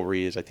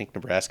rivalry as I think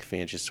Nebraska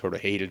fans just sort of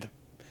hated them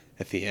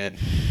at the end.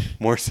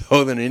 More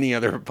so than any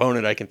other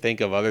opponent I can think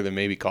of other than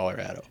maybe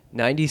Colorado.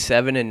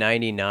 97 and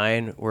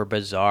 99 were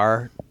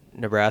bizarre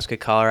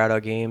Nebraska-Colorado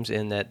games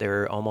in that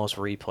they're almost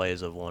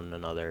replays of one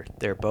another.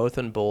 They're both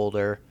in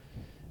Boulder,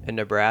 and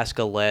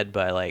Nebraska led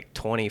by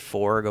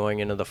 24 going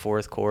into the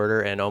fourth quarter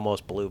and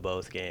almost blew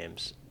both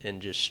games in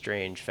just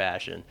strange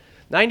fashion.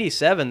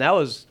 97, that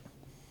was,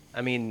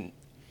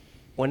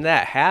 when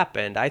that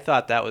happened, I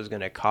thought that was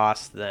going to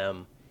cost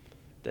them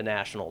the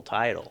national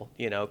title,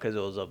 because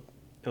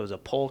it was a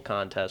poll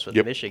contest with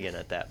Michigan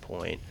at that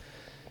point.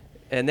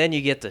 And then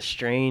you get the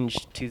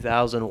strange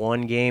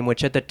 2001 game,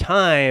 which at the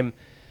time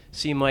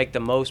seemed like the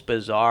most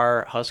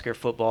bizarre Husker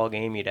football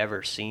game you'd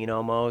ever seen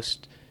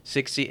almost.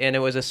 And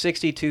it was a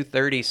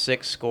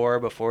 62-36 score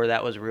before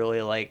that was really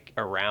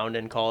around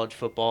in college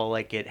football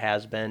like it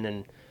has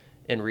been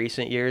in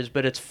recent years.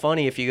 But it's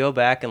funny, if you go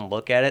back and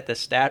look at it, the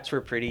stats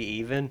were pretty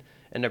even.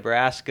 And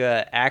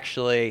Nebraska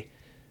actually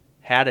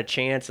had a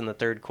chance in the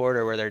third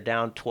quarter where they're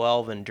down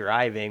 12 and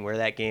driving, where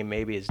that game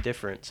maybe is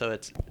different. So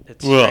it's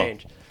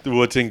strange.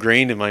 What's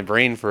ingrained in my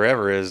brain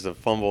forever is the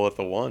fumble at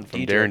the one from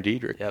Darren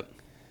Diedrich. Yep.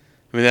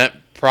 I mean, that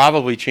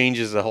probably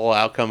changes the whole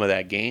outcome of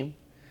that game.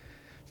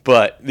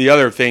 But the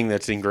other thing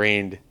that's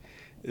ingrained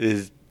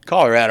is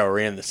Colorado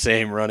ran the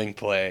same running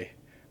play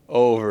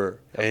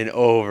over and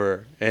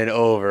over and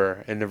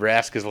over, and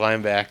Nebraska's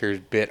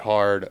linebackers bit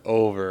hard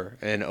over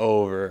and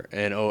over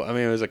and over. I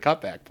mean, it was a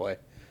cutback play.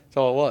 That's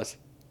all it was.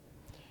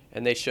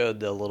 And they showed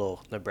the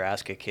little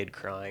Nebraska kid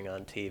crying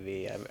on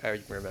TV. I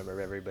remember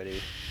everybody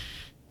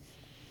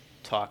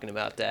talking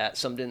about that.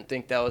 Some didn't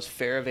think that was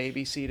fair of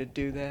ABC to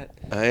do that.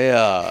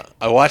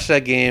 I watched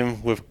that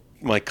game with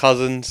my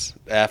cousins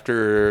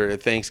after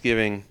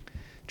Thanksgiving,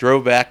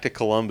 drove back to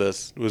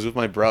Columbus, was with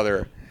my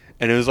brother,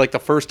 and it was the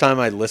first time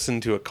I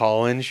listened to a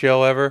call-in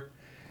show ever.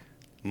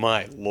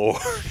 My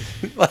Lord.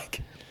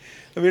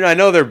 I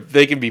know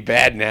they can be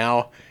bad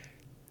now.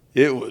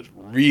 It was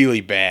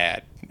really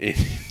bad in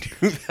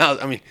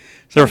 2000.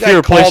 Some guy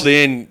called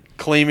in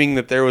claiming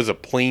that there was a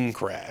plane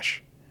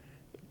crash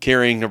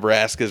carrying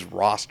Nebraska's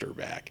roster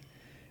back.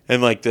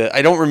 And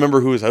I don't remember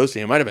who was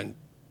hosting. It might have been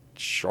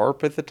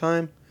Sharp at the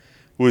time.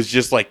 Was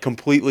just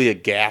completely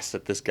aghast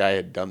that this guy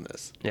had done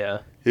this.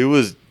 Yeah. It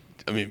was,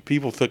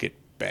 people took it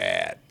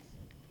bad.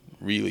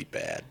 Really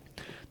bad.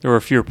 There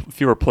were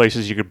fewer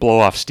places you could blow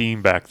off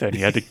steam back then.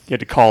 You had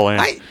to call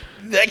in.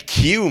 That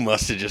queue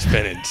must have just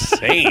been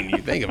insane. You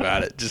think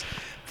about it. Just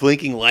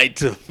blinking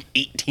lights of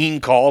 18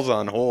 calls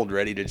on hold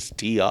ready to just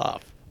tee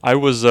off. I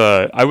was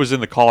in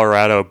the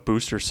Colorado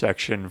booster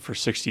section for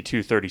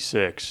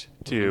 62-36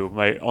 too.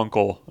 My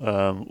uncle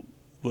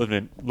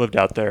lived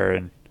out there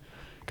and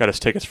got us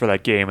tickets for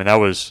that game, and that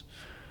was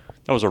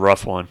a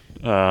rough one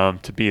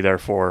to be there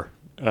for.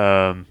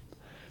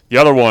 The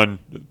other one,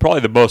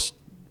 probably the most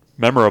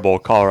memorable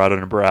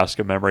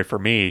Colorado-Nebraska memory for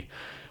me,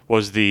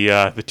 was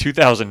the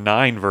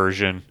 2009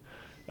 version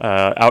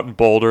out in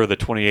Boulder, the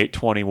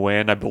 28-20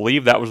 win. I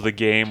believe that was the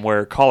game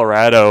where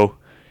Colorado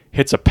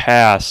hits a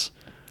pass,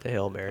 the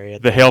Hail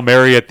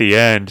Mary at the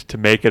end to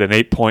make it an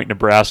 8-point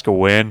Nebraska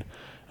win.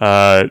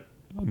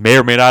 May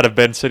or may not have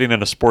been sitting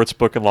in a sports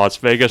book in Las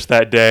Vegas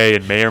that day,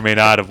 and may or may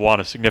not have won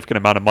a significant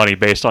amount of money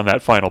based on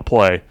that final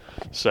play.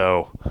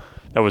 So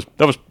that was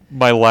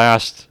my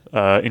last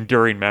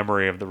enduring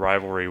memory of the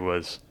rivalry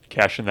was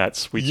cash in that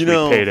sweet, You sweet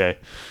know, payday.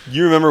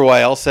 You remember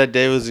why else that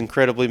day was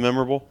incredibly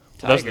memorable?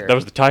 That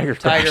was the Tiger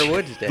crash. Tiger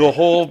Woods Day. The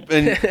whole,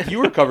 and you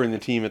were covering the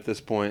team at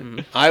this point.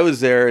 Mm-hmm. I was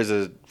there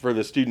for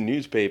the student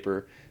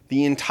newspaper.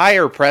 The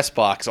entire press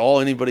box, all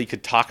anybody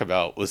could talk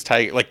about was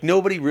Tiger. Like,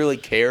 nobody really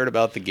cared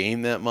about the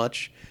game that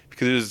much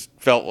because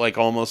felt like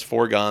almost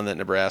foregone that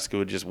Nebraska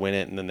would just win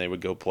it and then they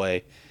would go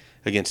play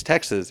against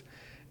Texas.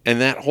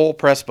 And that whole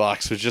press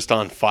box was just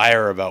on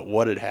fire about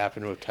what had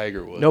happened with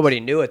Tiger Woods. Nobody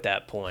knew at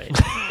that point.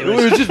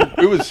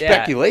 It was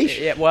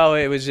speculation. Yeah, well,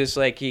 it was just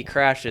like he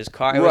crashed his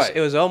car. It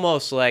was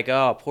almost like,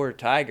 oh, poor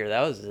Tiger.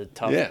 That was a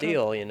tough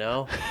deal, you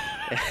know.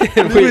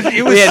 It was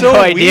we had so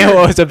no idea weird.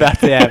 what was about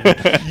to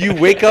happen. You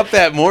wake up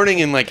that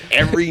morning and like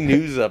every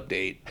news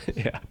update.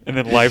 Yeah. And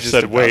then Life just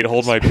said, about wait,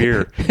 hold my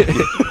beer.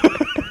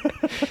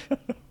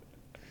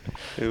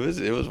 It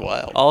was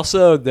wild.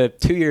 Also, the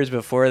 2 years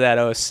before that,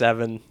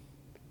 2007,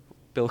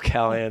 Bill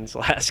Callahan's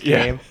last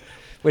Yeah. game,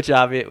 which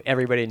obviously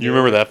everybody knew. You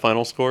remember that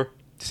final score?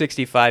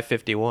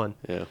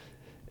 65-51.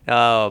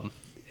 Yeah.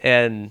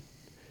 And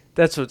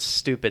that's what's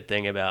stupid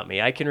thing about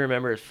me. I can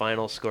remember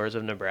final scores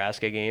of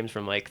Nebraska games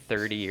from like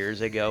 30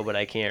 years ago, but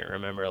I can't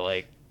remember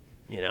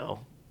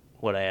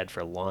what I had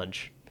for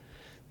lunch.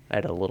 I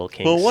had a Little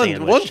King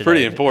sandwich one's pretty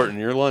tonight. important.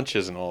 Your lunch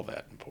isn't all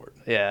that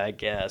important. Yeah, I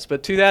guess.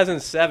 But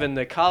 2007,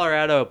 the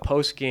Colorado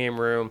post-game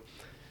room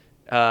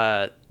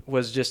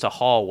was just a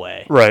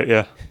hallway. Right,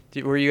 yeah.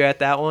 Were you at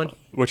that one?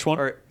 Which one?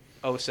 Or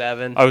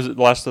 07? I was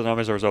last of the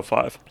numbers. There was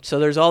 05. So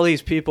there's all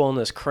these people in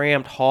this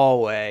cramped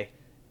hallway,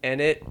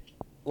 and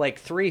like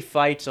 3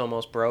 fights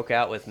almost broke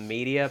out with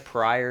media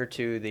prior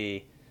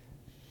to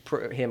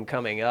him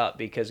coming up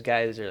because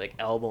guys are like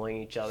elbowing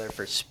each other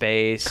for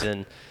space,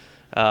 and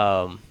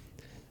Bill.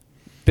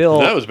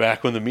 That was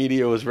back when the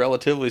media was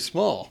relatively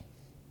small.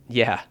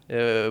 Yeah,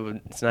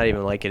 it's not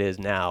even like it is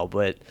now,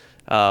 but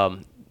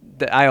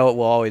I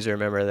will always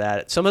remember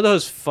that. Some of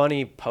those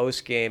funny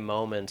post-game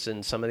moments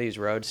in some of these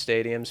road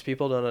stadiums,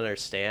 people don't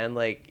understand.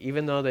 Like,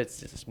 even though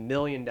that's this $1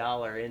 million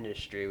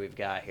industry we've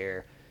got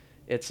here,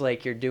 it's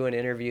like you're doing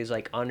interviews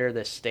like under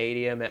the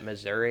stadium at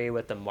Missouri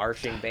with the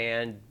marching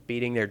band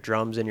beating their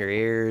drums in your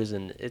ears,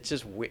 and it's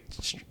just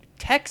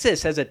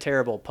Texas has a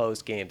terrible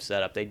post-game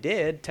setup. They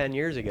did 10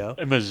 years ago.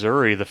 In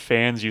Missouri, the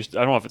fans I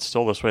don't know if it's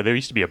still this way, they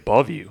used to be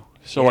above you.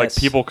 So, Yes.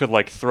 like, people could,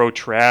 like, throw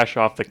trash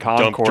off the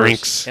concourse.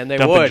 drinks. And they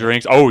dumping would.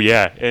 drinks. Oh,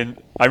 yeah. And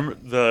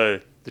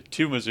the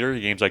 2 Missouri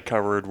games I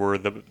covered were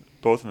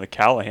both in the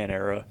Callahan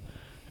era.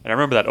 And I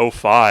remember that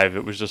 05,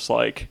 it was just,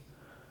 like,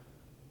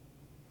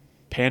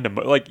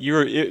 pandemonium. Like,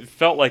 it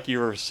felt like you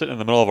were sitting in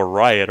the middle of a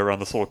riot around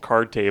this little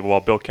card table while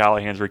Bill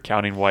Callahan's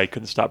recounting why he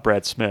couldn't stop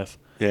Brad Smith.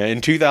 Yeah,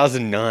 in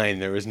 2009,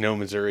 there was no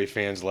Missouri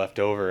fans left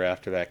over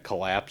after that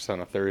collapse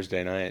on a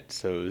Thursday night,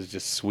 so it was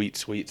just sweet,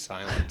 sweet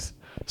silence.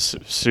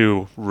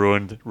 Sue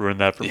ruined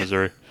that for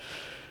Missouri.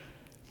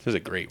 It was a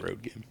great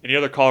road game. Any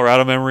other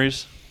Colorado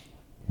memories?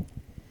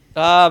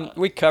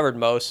 We covered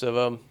most of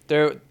them.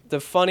 One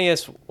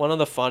of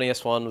the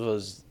funniest ones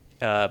was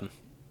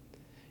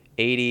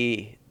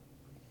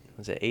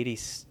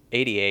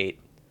 88.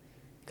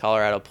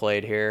 Colorado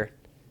played here,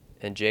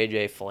 and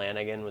J.J.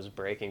 Flanagan was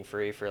breaking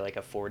free for like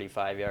a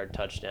 45-yard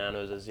touchdown.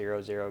 It was a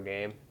 0-0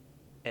 game,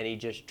 and he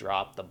just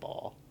dropped the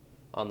ball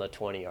on the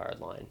 20-yard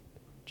line.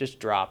 Just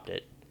dropped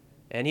it.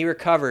 And he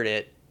recovered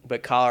it,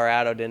 but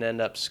Colorado didn't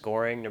end up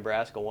scoring.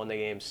 Nebraska won the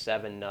game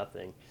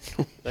 7-0.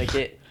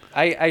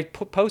 I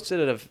posted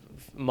it a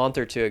month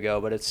or two ago,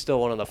 but it's still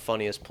one of the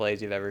funniest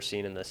plays you've ever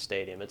seen in this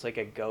stadium. It's like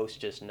a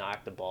ghost just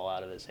knocked the ball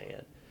out of his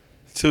hand.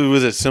 So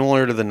was it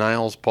similar to the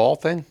Niles Paul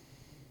thing?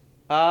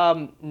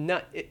 The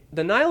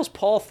Niles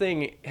Paul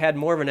thing had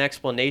more of an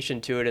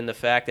explanation to it in the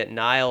fact that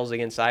Niles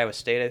against Iowa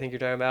State, I think you're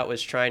talking about,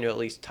 was trying to at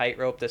least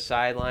tightrope the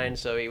sideline,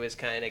 so he was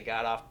kind of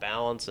got off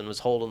balance and was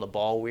holding the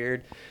ball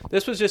weird.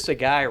 This was just a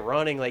guy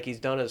running like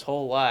he's done his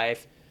whole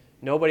life.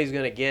 Nobody's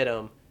going to get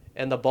him.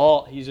 And the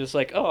ball, he's just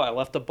like, oh, I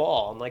left the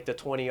ball on like the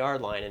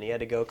 20-yard line, and he had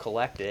to go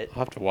collect it.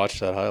 I'll have to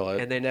watch that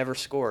highlight. And they never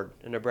scored.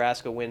 And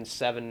Nebraska wins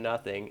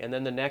 7-0. And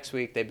then the next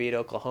week they beat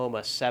Oklahoma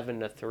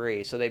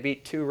 7-3. So they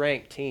beat 2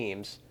 ranked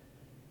teams,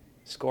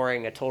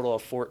 scoring a total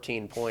of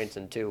 14 points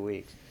in 2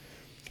 weeks.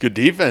 Good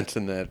defense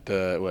in that,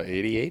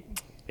 88?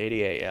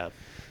 88, yeah.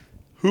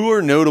 Who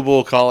are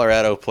notable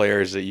Colorado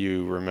players that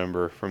you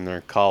remember from their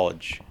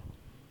college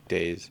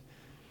days?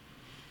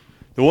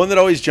 The one that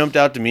always jumped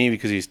out to me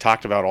because he's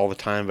talked about all the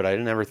time, but I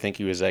didn't ever think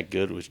he was that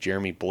good, was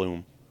Jeremy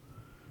Bloom.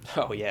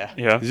 Oh, yeah.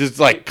 Yeah. It's just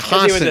like Because he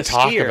was constant a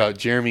talk skier. about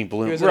Jeremy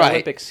Bloom. He was an Right.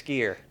 Olympic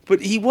skier.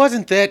 But he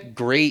wasn't that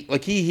great.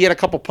 Like, he had a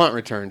couple punt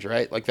returns,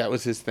 right? Like, that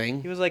was his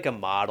thing. He was like a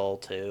model,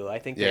 too. I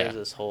think Yeah. there's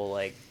this whole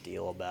like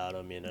deal about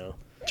him, you know.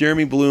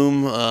 Jeremy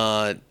Bloom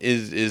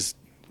is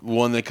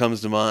one that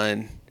comes to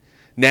mind.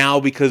 Now,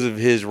 because of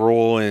his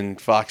role in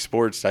Fox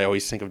Sports, I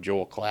always think of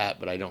Joel Klatt,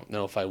 but I don't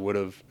know if I would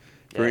have.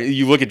 Yeah.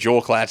 You look at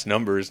Joel Klatt's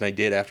numbers, and I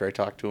did after I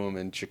talked to him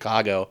in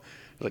Chicago. I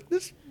was like,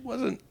 this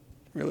wasn't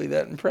really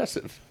that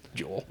impressive,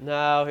 Joel.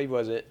 No, he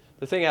wasn't.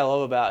 The thing I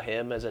love about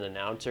him as an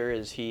announcer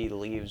is he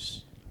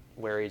leaves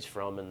where he's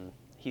from, and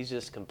he's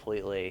just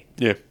completely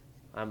Yeah.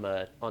 I'm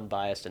a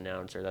unbiased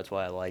announcer. That's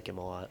why I like him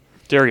a lot.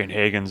 Darian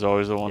Hagen's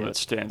always the one Yeah. that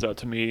stands out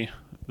to me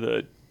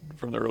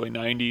from the early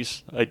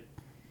 90s.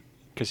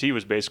 Because he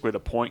was basically the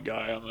point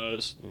guy on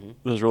those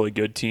really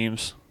good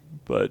teams.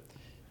 But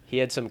He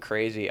had some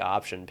crazy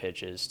option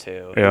pitches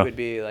too. Yeah. He would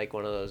be like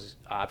one of those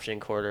option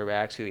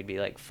quarterbacks who would be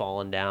like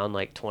falling down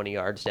like 20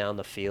 yards down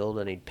the field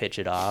and he'd pitch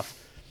it off.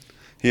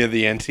 He had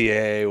the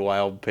NCAA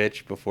wild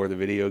pitch before the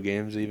video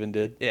games even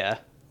did. Yeah.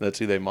 That's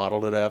who they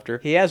modeled it after.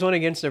 He has one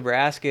against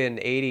Nebraska in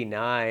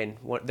 '89,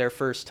 their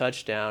first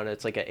touchdown.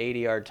 It's like an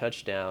 80-yard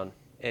touchdown,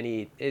 and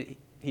he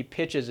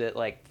pitches it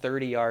like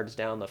 30 yards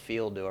down the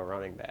field to a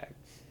running back,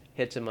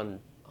 hits him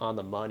on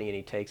the money, and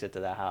he takes it to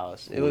the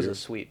house. It was a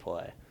sweet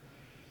play.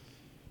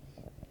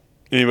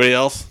 Anybody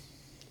else?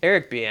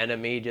 Eric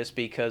Bieniemy, just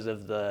because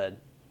of the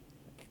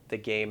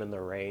game in the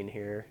rain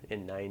here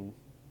in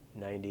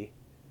 90,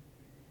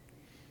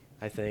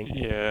 I think.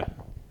 yeah,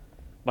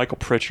 Michael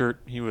Pritchard,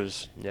 he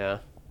was Yeah.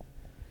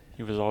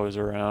 always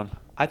around.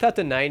 I thought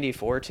the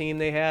 94 team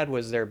they had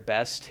was their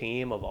best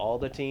team of all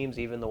the teams,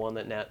 even the one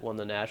that won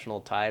the national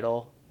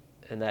title.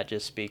 And that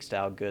just speaks to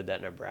how good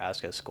that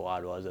Nebraska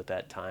squad was at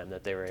that time,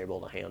 that they were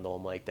able to handle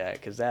them like that.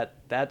 Because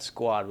that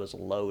squad was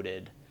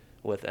loaded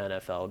with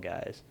NFL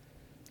guys.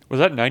 Was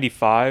that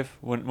 95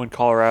 when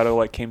Colorado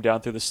like came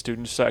down through the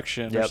student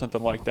section or Yep.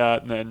 something like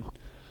that, and then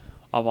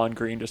Amon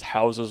Green just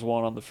houses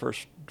one on the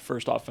first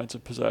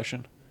offensive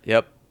possession?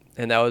 Yep.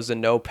 And that was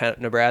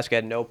Nebraska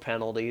had no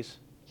penalties.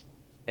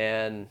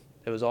 And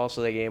it was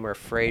also the game where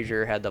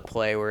Frazier had the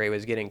play where he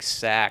was getting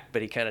sacked,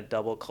 but he kind of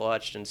double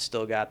clutched and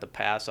still got the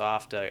pass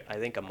off to, I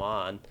think,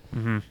 Amon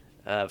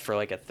for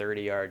like a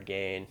 30-yard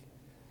gain.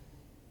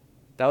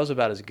 That was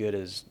about as good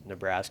as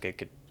Nebraska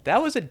could.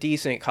 That was a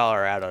decent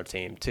Colorado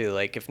team, too.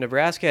 Like, if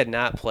Nebraska had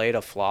not played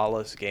a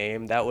flawless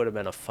game, that would have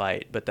been a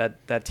fight. But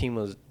that team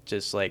was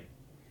just, like,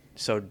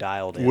 so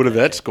dialed in. What did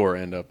that day. score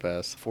end up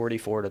as?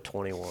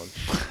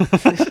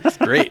 44-21.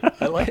 Great.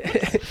 I like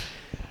it.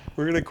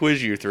 We're going to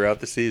quiz you throughout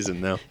the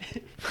season now.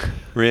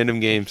 Random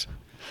games.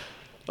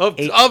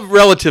 Of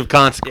relative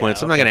consequence.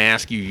 Yeah, I'm not okay. going to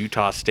ask you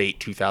Utah State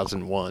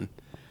 2001.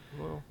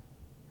 Well,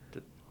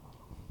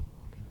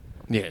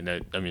 Yeah, no,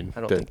 I mean. I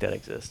don't think that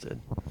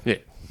existed. Yeah.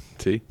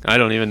 See? I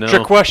don't even know.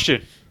 Trick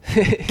question.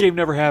 Game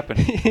never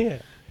happened. Yeah.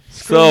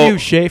 So,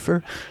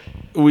 Schaefer.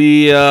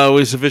 we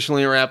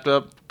sufficiently wrapped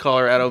up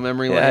Colorado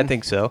Memory Lane. Yeah, I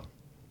think so.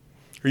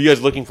 Are you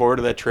guys looking forward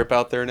to that trip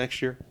out there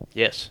next year?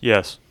 Yes.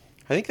 Yes.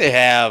 I think they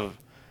have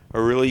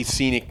a really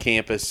scenic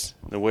campus,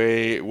 the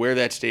way where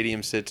that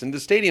stadium sits. And the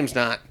stadium's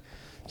not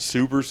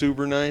super,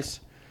 super nice,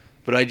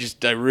 but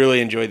I really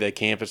enjoyed that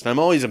campus. And I'm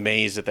always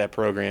amazed that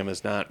program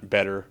is not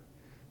better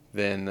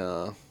than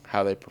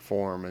how they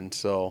perform. And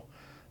so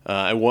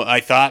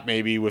I thought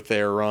maybe with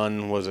their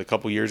run was a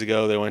couple years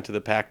ago, they went to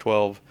the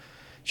Pac-12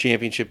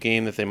 championship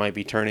game, that they might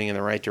be turning in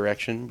the right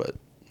direction. But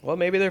Well,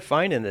 maybe they're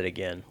finding it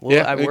again. Well,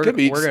 yeah, it could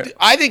be.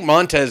 I think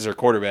Montez, their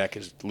quarterback,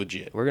 is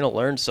legit. We're gonna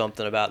learn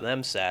something about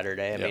them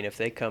Saturday. I Yep. mean, if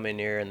they come in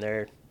here and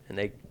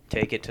they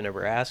take it to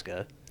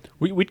Nebraska,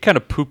 We'd kind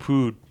of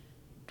poo-pooed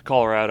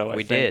Colorado,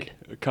 We I think,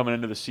 did. coming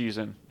into the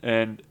season.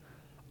 And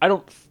I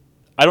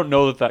don't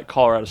know that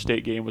Colorado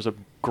State game was a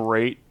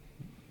great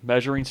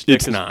measuring stick.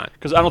 It's not.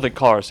 Because I don't think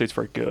Colorado State's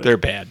very good. They're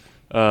bad.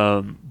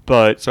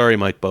 But Sorry,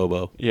 Mike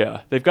Bobo.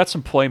 yeah, they've got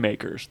some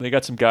playmakers. They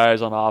got some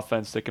guys on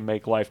offense that can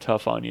make life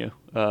tough on you.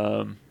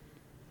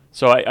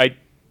 So I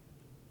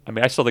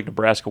mean, I still think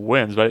Nebraska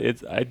wins, but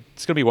it's going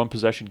to be one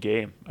possession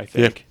game, I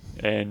think,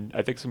 and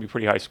I think it's going to be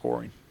pretty high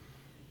scoring.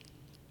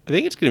 I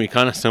think it's going to be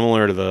kind of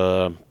similar to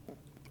the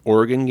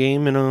Oregon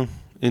game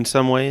in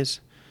some ways,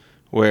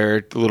 where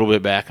it's a little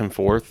bit back and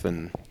forth.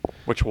 And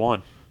Which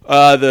one?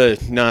 not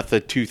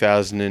the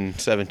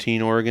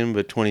 2017 Oregon,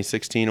 but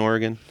 2016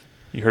 Oregon.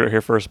 You heard it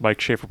here first. Mike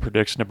Schaefer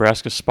predicts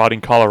Nebraska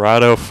spotting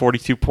Colorado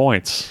 42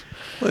 points.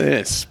 Well, they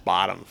didn't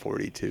spot them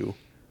 42.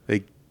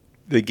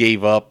 They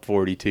gave up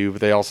 42, but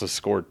they also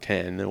scored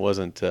 10. It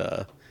wasn't.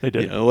 They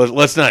did.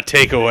 Let's not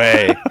take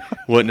away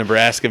what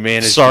Nebraska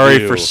managed. Sorry to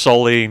do. for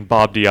sullying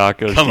Bob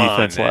Diaco's Come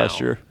defense on now. last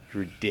year.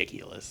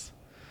 Ridiculous.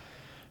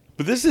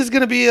 But this is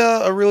going to be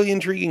a really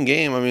intriguing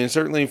game. I mean,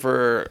 certainly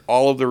for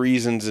all of the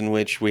reasons in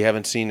which we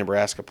haven't seen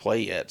Nebraska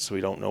play yet, so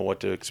we don't know what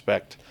to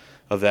expect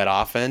of that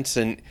offense.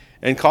 And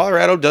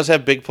Colorado does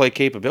have big play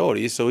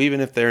capabilities, so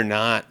even if they're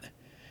not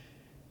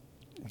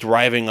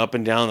driving up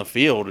and down the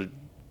field,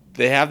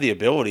 they have the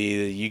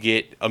ability that you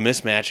get a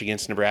mismatch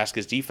against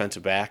Nebraska's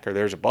defensive back, or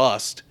there's a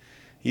bust.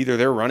 Either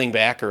their running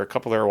back or a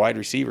couple of their wide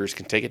receivers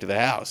can take it to the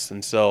house.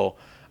 And so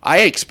I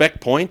expect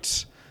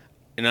points.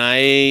 And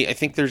I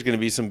think there's going to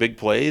be some big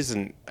plays.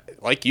 And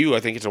like you, I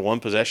think it's a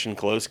one-possession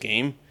close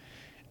game.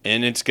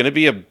 And it's going to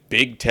be a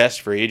big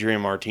test for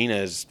Adrian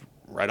Martinez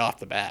right off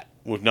the bat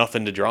with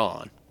nothing to draw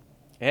on.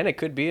 and it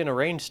could be in a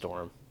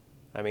rainstorm.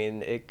 I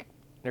mean,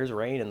 there's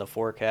rain in the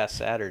forecast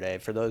Saturday.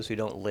 For those who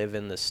don't live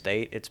in the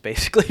state, it's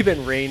basically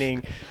been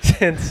raining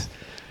since,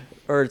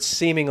 or it's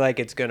seeming like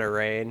it's going to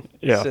rain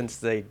since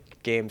the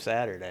game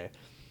Saturday.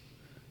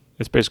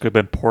 It's basically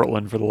been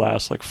Portland for the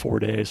last 4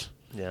 days.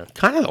 Yeah.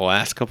 Kind of the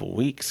last couple of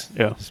weeks.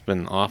 Yeah. It's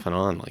been off and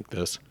on like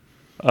this.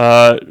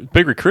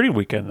 Big recruiting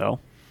weekend, though.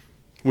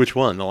 Which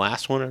one? The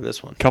last one or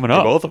this one? Coming Or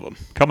up. both of them.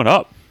 Coming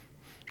up.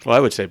 Well, I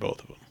would say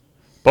both of them.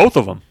 Both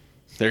of them.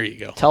 There you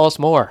go. Tell us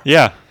more.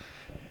 Yeah.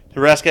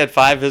 Nebraska had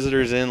 5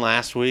 visitors in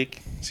last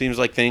week. Seems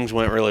like things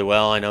went really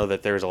well. I know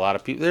that there's a lot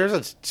of people. There's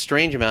a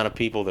strange amount of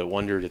people that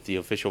wondered if the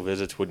official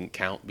visits wouldn't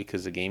count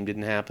because the game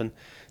didn't happen.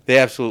 They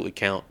absolutely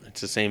count.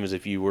 It's the same as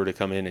if you were to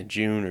come in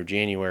June or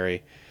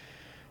January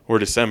or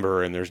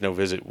December and there's no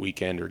visit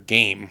weekend or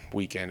game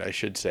weekend, I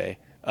should say.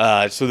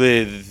 So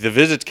the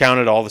visits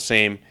counted all the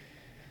same.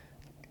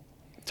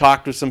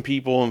 Talked with some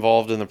people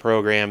involved in the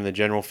program. And the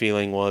general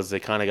feeling was they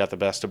kind of got the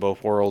best of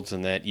both worlds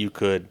and that you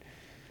could,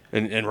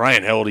 and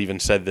Ryan Held even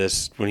said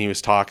this when he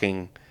was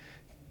talking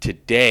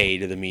today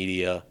to the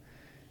media.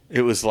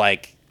 It was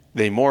like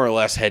they more or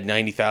less had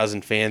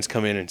 90,000 fans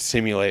come in and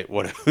simulate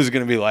what it was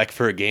going to be like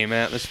for a game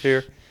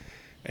atmosphere.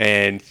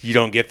 And you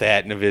don't get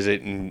that in a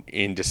visit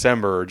in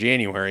December or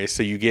January.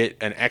 So you get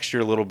an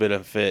extra little bit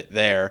of it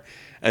there.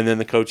 And then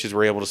the coaches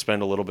were able to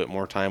spend a little bit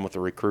more time with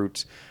the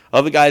recruits.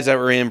 Of the guys that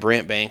were in,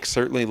 Brant Banks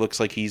certainly looks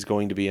like he's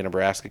going to be a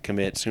Nebraska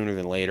commit sooner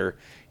than later.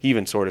 He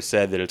even sort of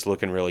said that it's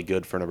looking really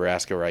good for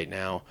Nebraska right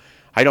now.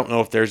 I don't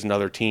know if there's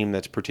another team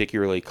that's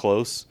particularly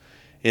close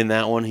in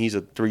that one. He's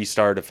a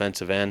 3-star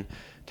defensive end.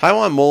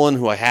 Taiwan Mullen,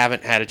 who I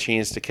haven't had a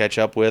chance to catch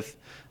up with,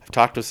 I've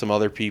talked with some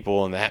other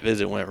people, and that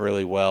visit went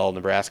really well.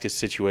 Nebraska's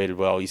situated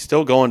well. He's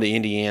still going to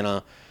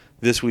Indiana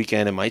this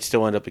weekend and might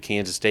still end up at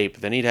Kansas State,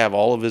 but then he'd have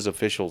all of his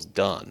officials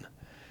done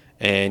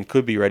and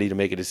could be ready to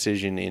make a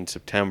decision in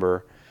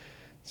September.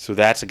 So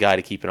that's a guy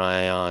to keep an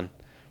eye on.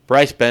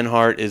 Bryce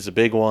Benhart is a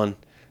big one.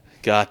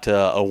 Got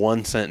a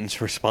one-sentence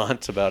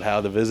response about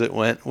how the visit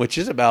went, which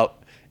is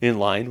about in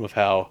line with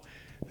how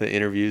the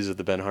interviews of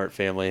the Benhart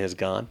family has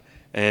gone.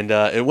 And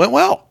it went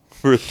well,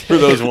 for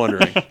those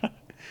wondering.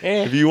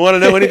 If you want to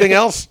know anything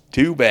else,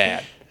 too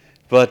bad.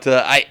 But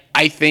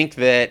I think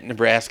that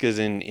Nebraska's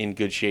in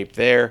good shape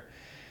there.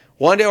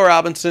 Wan'Dale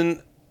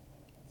Robinson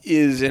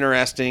is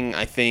interesting.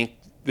 I think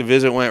the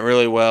visit went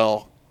really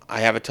well.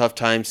 I have a tough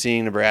time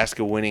seeing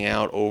Nebraska winning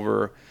out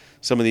over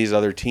some of these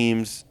other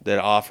teams that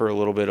offer a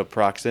little bit of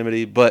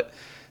proximity. But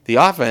the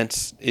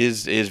offense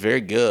is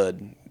very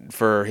good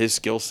for his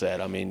skill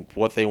set. I mean,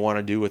 what they want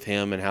to do with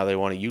him and how they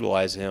want to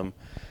utilize him,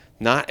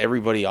 not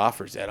everybody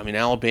offers that. I mean,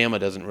 Alabama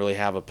doesn't really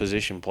have a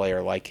position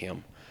player like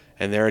him,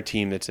 and they're a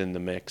team that's in the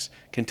mix.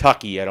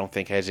 Kentucky, I don't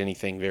think, has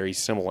anything very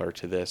similar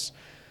to this.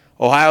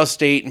 Ohio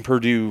State and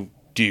Purdue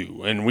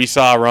do, and we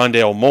saw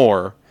Rondale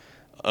Moore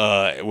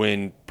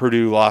when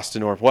Purdue lost to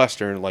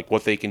Northwestern, like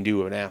what they can do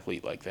with an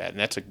athlete like that, and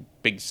that's a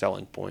big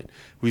selling point.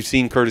 We've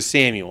seen Curtis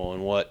Samuel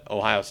and what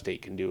Ohio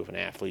State can do with an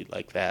athlete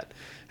like that,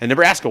 and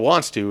Nebraska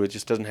wants to. It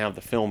just doesn't have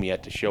the film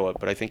yet to show it,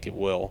 but I think it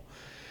will.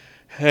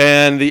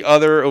 And the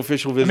other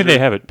official visitor, I mean, they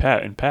have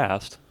it in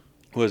past.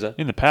 What is that?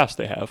 In the past,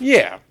 they have.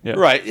 Yeah, Yeah.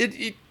 right.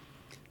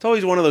 It's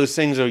always one of those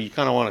things where you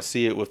kind of want to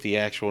see it with the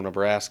actual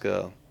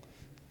Nebraska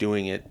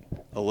doing it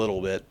a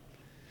little bit.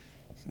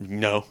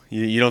 No,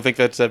 you don't think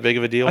that's that big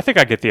of a deal? I think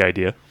I get the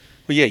idea.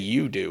 Well, yeah,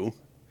 you do.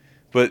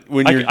 But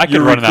when I you're could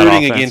run that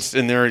recruiting offense. against,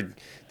 and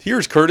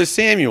here's Curtis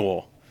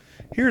Samuel.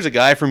 Here's a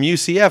guy from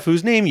UCF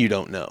whose name you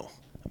don't know.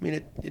 I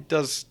mean, it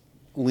does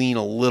lean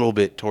a little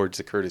bit towards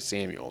the Curtis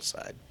Samuel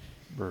side.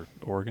 Or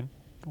Oregon.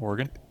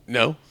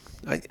 No,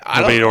 I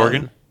Nobody don't at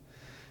Oregon?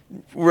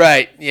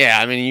 Right. Yeah.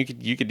 I mean,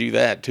 you could do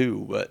that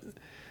too. But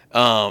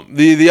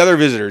the other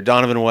visitor,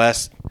 Donovan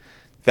West,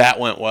 that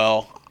went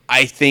well.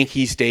 I think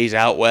he stays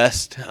out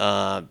west. He's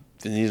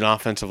an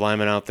offensive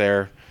lineman out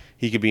there.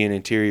 He could be an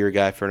interior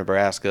guy for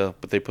Nebraska,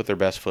 but they put their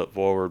best foot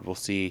forward. We'll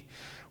see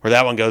where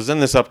that one goes. Then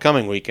this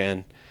upcoming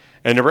weekend,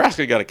 and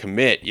Nebraska got a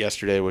commit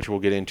yesterday, which we'll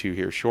get into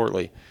here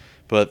shortly.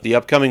 But the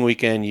upcoming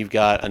weekend, you've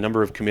got a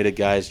number of committed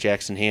guys: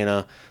 Jackson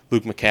Hanna,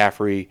 Luke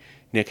McCaffrey,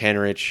 Nick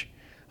Henrich,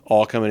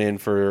 all coming in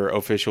for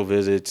official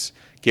visits.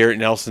 Garrett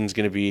Nelson's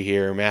going to be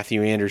here.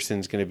 Matthew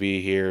Anderson's going to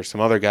be here. Some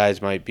other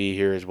guys might be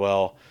here as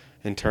well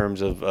in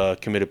terms of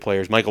committed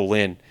players. Michael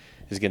Lynn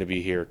is going to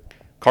be here.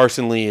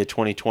 Carson Lee, a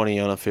 2020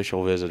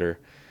 unofficial visitor.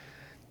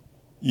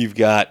 You've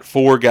got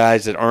 4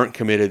 guys that aren't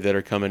committed that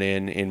are coming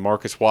in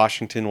Marcus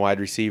Washington,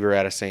 wide receiver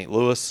out of St.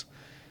 Louis.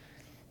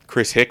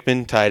 Chris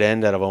Hickman, tight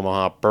end out of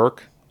Omaha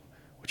Burke,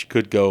 which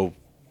could go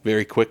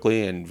very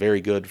quickly and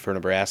very good for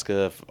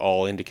Nebraska if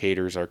all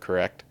indicators are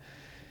correct.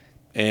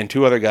 And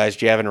 2 other guys,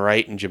 Javin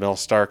Wright and Jamel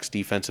Starks,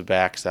 defensive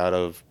backs out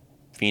of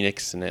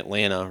Phoenix and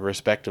Atlanta,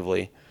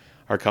 respectively,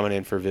 are coming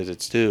in for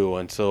visits too.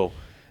 And so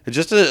it's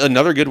just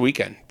another good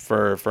weekend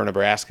for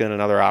Nebraska and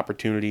another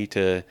opportunity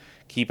to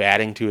keep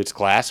adding to its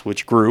class,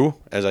 which grew,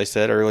 as I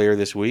said earlier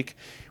this week,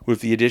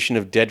 with the addition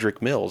of Dedrick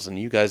Mills. And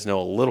you guys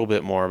know a little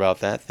bit more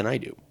about that than I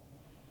do.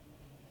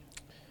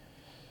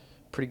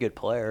 Pretty good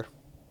player.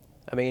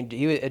 I mean,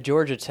 at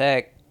Georgia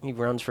Tech, he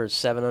runs for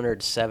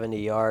 770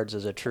 yards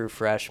as a true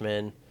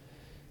freshman.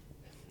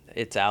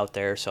 It's out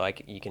there, so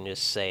you can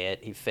just say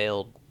it. He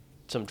failed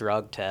some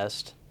drug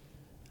test,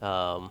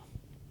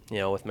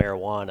 with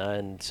marijuana,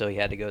 and so he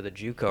had to go the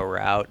JUCO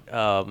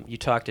route. You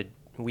talked to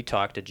we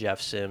talked to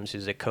Jeff Sims,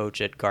 who's a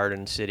coach at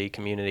Garden City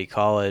Community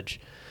College,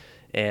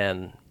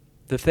 and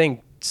the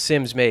thing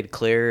Sims made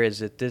clear is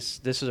that this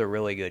is a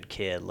really good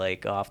kid.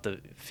 Like off the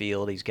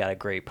field, he's got a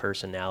great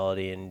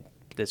personality, and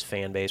this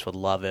fan base would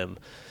love him.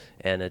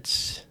 And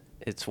it's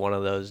one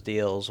of those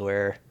deals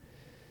where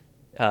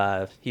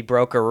he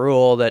broke a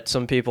rule that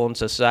some people in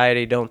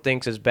society don't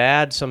think is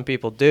bad. Some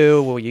people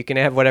do. Well, you can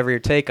have whatever your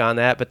take on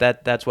that, but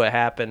that's what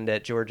happened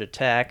at Georgia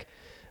Tech.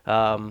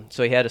 So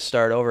he had to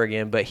start over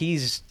again. But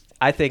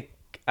I think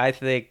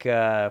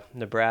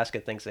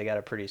Nebraska thinks they got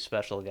a pretty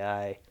special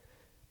guy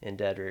in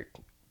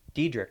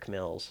Dedrick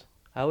Mills.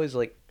 I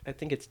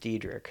think it's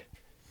Dedrick.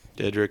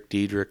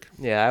 Dedrick.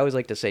 Yeah, I always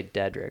like to say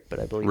Dedrick, but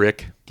I believe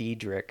Rick.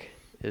 Dedrick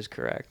is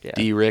correct. Yeah.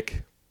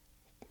 D-Rick.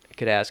 I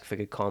could ask if I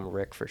could call him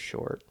Rick for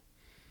short.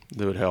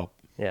 That would help.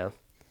 Yeah.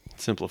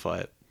 Simplify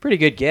it. Pretty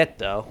good get,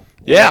 though.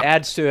 Yeah. It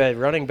adds to a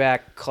running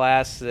back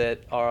class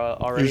that are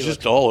already It was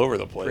just all over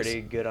the place.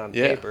 pretty good on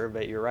Yeah. paper,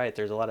 but you're right.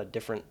 There's a lot of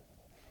different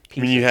I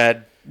pieces.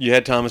 mean, you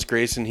had Thomas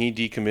Grayson. He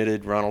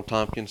decommitted. Ronald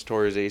Tompkins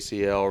tore his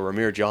ACL.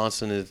 Ramir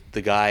Johnson is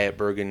the guy at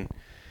Bergen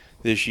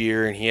this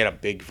year, and he had a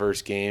big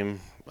first game.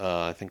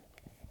 I think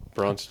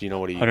Bronson, do you know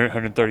what he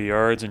 130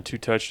 yards and 2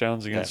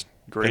 touchdowns against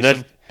And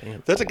Grayson.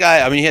 that's a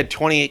guy. I mean, he had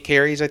 28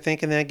 carries, I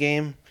think, in that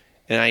game,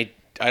 and I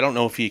don't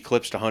know if he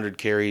eclipsed 100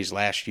 carries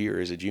last year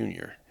as a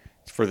junior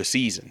for the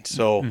season.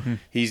 So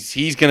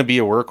he's going to be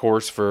a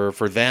workhorse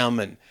for them.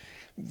 And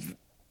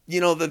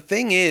the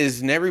thing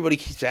is, and everybody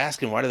keeps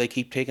asking, why do they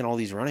keep taking all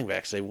these running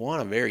backs? They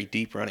want a very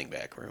deep running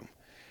back room.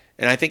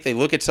 And I think they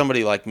look at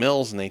somebody like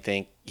Mills and they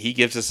think he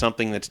gives us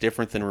something that's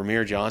different than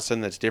Ramir Johnson,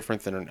 that's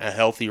different than a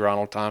healthy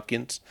Ronald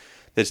Tompkins,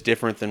 that's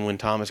different than when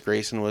Thomas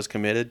Grayson was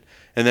committed,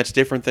 and that's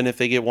different than if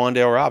they get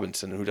Wan'Dale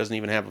Robinson, who doesn't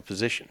even have a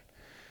position.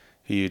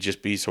 He would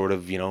just be sort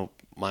of,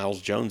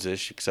 Miles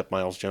Jones-ish, except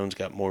Miles Jones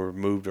got more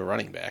moved to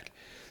running back.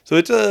 So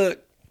it's an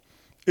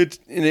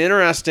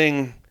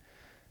interesting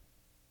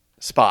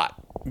spot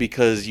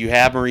because you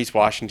have Maurice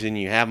Washington,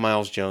 you have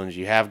Miles Jones,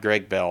 you have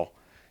Greg Bell.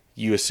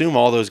 You assume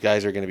all those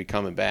guys are going to be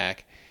coming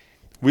back.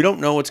 We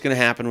don't know what's going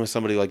to happen with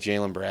somebody like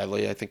Jalen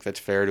Bradley. I think that's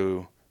fair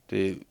to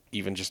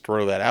even just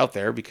throw that out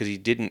there because he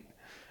didn't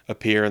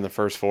appear in the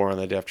first 4 on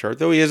the depth chart,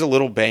 though he is a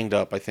little banged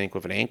up, I think,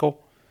 with an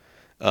ankle.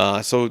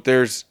 So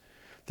there's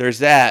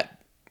that.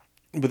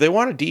 But they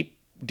want a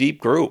deep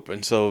group,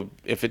 and so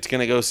if it's going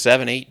to go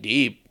 7, 8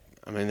 deep,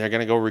 I mean, they're going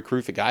to go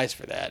recruit the guys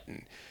for that.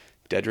 And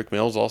Dedrick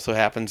Mills also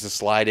happens to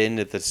slide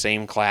into the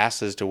same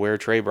class as to where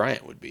Trey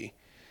Bryant would be.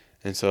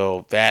 And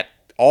so that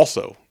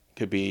also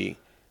could be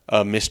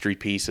a mystery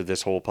piece of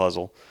this whole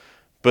puzzle.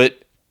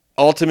 But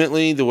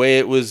ultimately, the way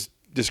it was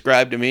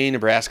described to me,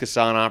 Nebraska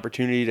saw an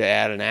opportunity to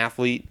add an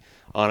athlete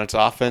on its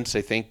offense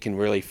they think can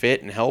really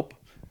fit and help.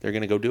 They're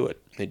going to go do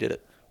it. They did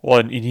it. Well,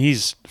 and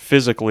he's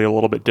physically a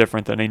little bit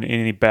different than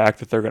any back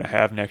that they're going to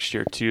have next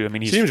year, too. I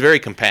mean, he seems very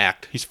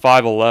compact. He's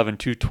 5'11",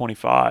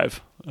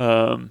 225.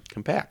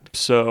 Compact.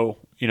 So,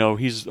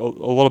 he's a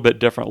little bit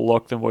different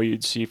look than what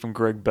you'd see from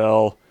Greg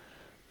Bell.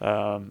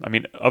 I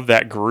mean, of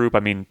that group,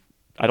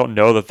 I don't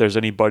know that there's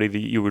anybody that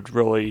you would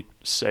really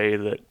say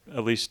that,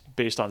 at least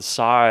based on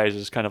size,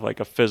 is kind of like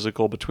a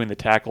physical between the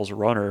tackles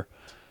runner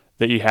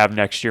that you have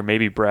next year.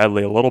 Maybe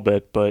Bradley a little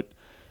bit, but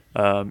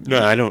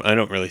No, I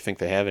don't really think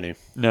they have any.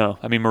 no.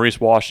 I mean, Maurice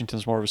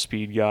Washington's more of a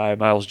speed guy.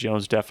 Miles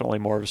Jones definitely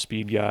more of a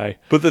speed guy.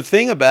 But the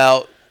thing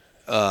about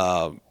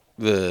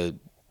the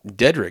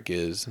Dedrick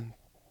is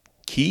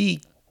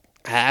he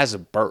has a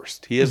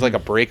burst. He has like a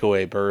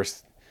breakaway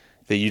burst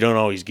that you don't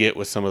always get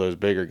with some of those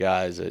bigger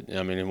guys.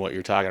 In what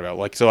you're talking about.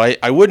 Like, so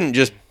I wouldn't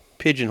just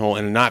pigeonhole,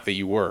 and not that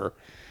you were,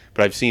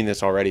 but I've seen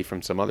this already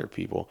from some other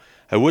people.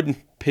 I wouldn't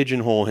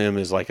pigeonhole him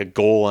as like a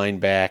goal line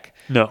back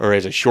or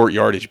as a short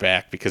yardage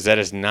back because that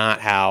is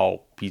not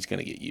how he's going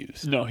to get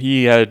used. No,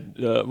 he had,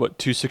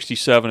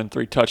 267 and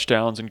 3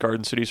 touchdowns in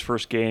Garden City's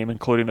first game,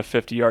 including a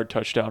 50-yard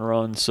touchdown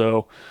run.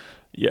 So,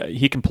 yeah,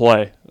 he can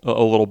play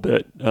a little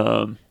bit,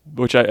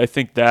 which I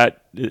think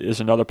that is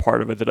another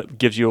part of it that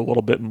gives you a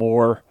little bit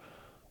more,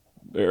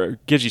 or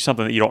gives you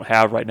something that you don't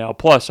have right now.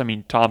 Plus,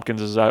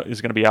 Tompkins is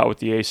going to be out with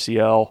the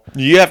ACL.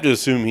 You have to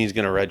assume he's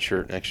going to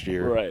redshirt next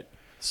year. Right.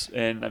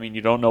 And,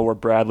 you don't know where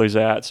Bradley's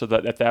at, so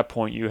that at that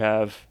point you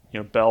have,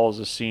 Bell as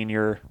a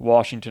senior,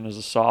 Washington as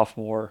a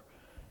sophomore,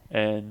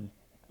 and,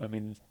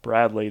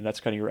 Bradley, that's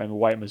kind of your,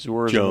 White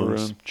Mazur's in the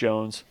room,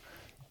 Jones.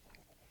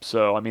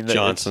 So,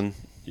 Johnson.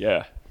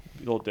 Yeah, a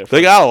little different.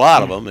 They got a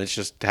lot of them. It's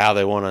just how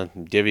they want to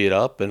divvy it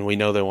up, and we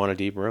know they want a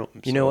deep room.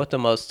 You know what the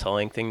most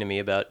telling thing to me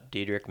about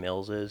Dedrick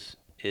Mills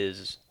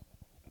is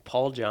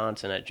Paul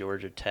Johnson at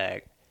Georgia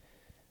Tech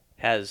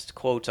has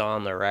quotes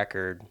on the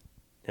record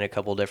in a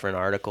couple different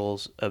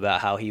articles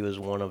about how he was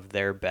one of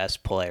their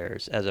best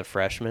players as a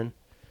freshman.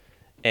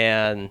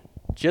 And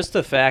just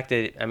the fact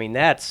that,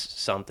 that's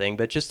something,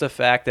 but just the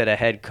fact that a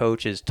head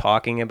coach is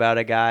talking about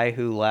a guy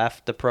who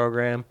left the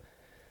program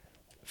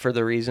for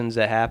the reasons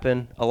that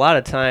happen. A lot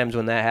of times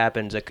when that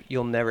happens,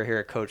 you'll never hear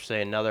a coach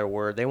say another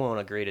word. They won't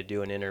agree to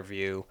do an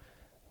interview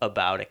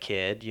about a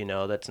kid,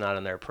 that's not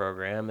in their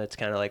program. It's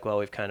kind of like, well,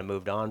 we've kind of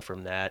moved on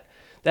from that.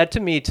 That to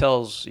me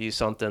tells you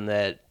something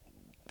that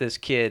this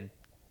kid,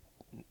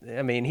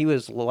 I mean, he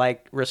was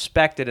like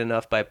respected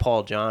enough by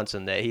Paul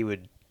Johnson that he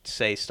would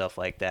say stuff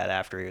like that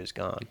after he was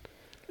gone.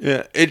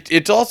 Yeah,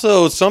 it's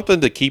also something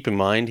to keep in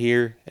mind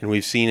here, and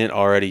we've seen it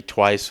already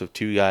twice with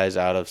two guys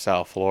out of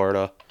South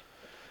Florida.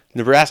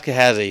 Nebraska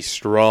has a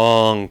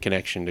strong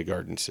connection to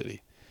Garden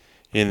City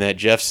in that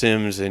Jeff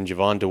Sims and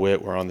Javon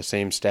DeWitt were on the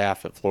same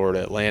staff at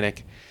Florida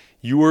Atlantic.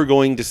 You are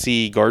going to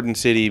see Garden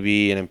City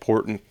be an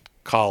important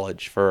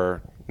college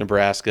for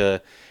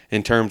Nebraska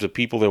in terms of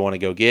people they want to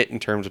go get, in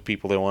terms of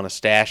people they want to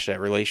stash. That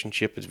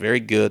relationship is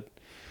very good.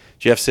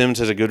 Jeff Sims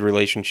has a good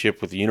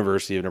relationship with the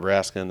University of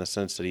Nebraska in the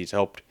sense that he's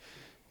helped,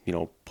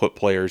 put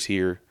players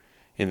here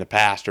in the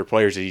past, or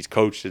players that he's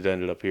coached that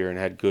ended up here and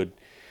had good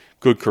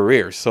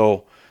careers.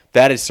 So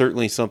that is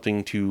certainly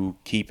something to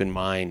keep in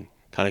mind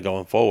kind of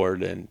going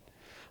forward. And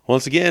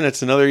once again,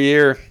 it's another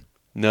year,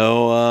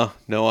 no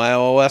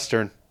Iowa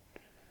Western.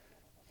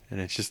 And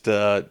it's just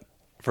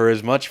for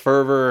as much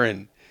fervor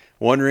and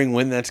wondering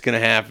when that's going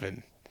to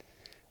happen,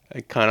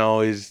 it kind of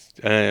always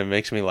it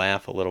makes me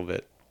laugh a little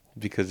bit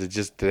because it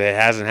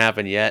hasn't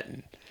happened yet.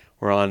 And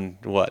we're on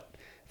what?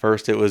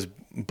 First it was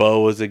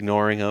Bo was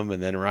ignoring him,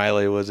 and then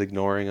Riley was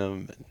ignoring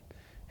him, and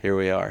here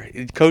we are.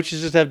 Coaches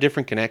just have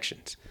different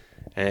connections,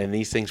 and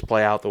these things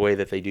play out the way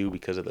that they do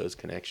because of those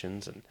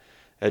connections. And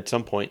at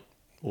some point,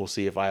 we'll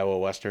see if Iowa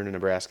Western and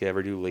Nebraska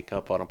ever do link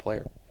up on a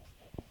player.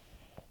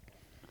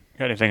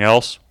 Got anything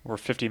else? We're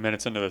 50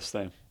 minutes into this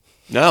thing.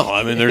 No,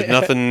 I mean, there's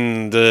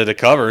nothing to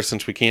cover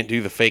since we can't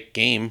do the fake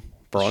game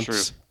fronts.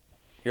 True.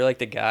 You're like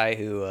the guy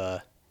who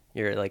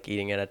you're like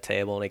eating at a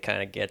table and he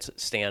kind of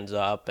stands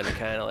up and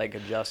kind of like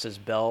adjusts his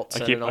belt.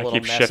 I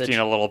keep shifting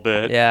a little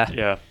bit.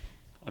 Yeah.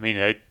 I mean,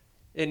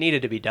 it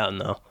needed to be done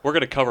though. We're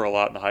going to cover a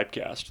lot in the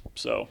Hypecast,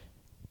 so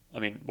I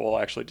mean, we'll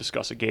actually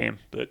discuss a game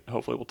that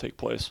hopefully will take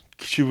place.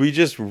 Should we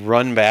just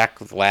run back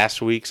with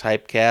last week's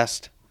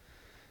Hypecast?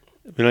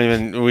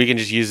 We can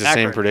just use the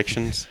same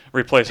predictions.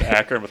 Replace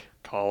Akron with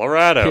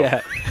Colorado.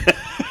 Yeah.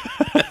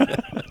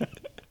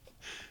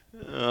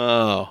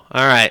 Oh,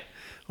 all right.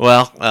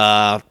 Well,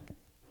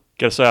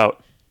 get us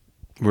out.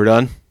 We're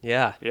done?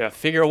 Yeah. Yeah.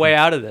 Figure a way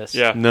out of this.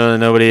 Yeah. No,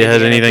 nobody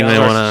has anything they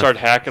want to start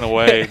hacking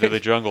away to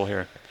the jungle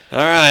here. All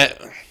right.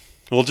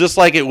 Well, just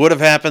like it would have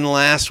happened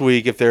last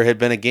week if there had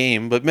been a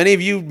game, but many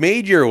of you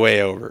made your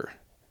way over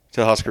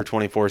to Husker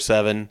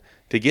 24/7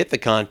 to get the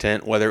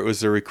content, whether it was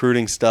the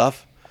recruiting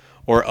stuff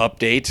or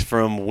updates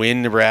from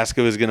when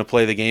Nebraska was going to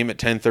play the game at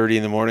 10:30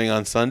 in the morning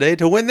on Sunday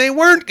to when they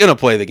weren't going to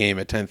play the game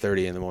at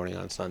 10:30 in the morning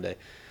on Sunday.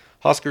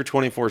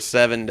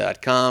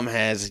 Husker247.com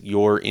has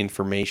your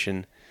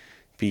information.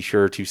 Be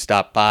sure to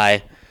stop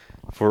by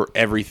for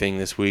everything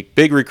this week.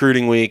 Big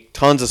recruiting week,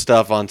 tons of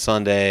stuff on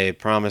Sunday.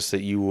 Promise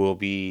that you will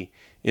be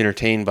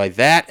entertained by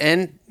that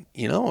and,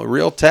 a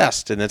real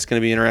test. And that's going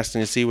to be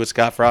interesting to see what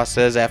Scott Frost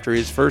says after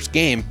his first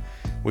game,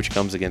 which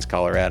comes against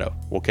Colorado.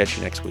 We'll catch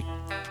you next week.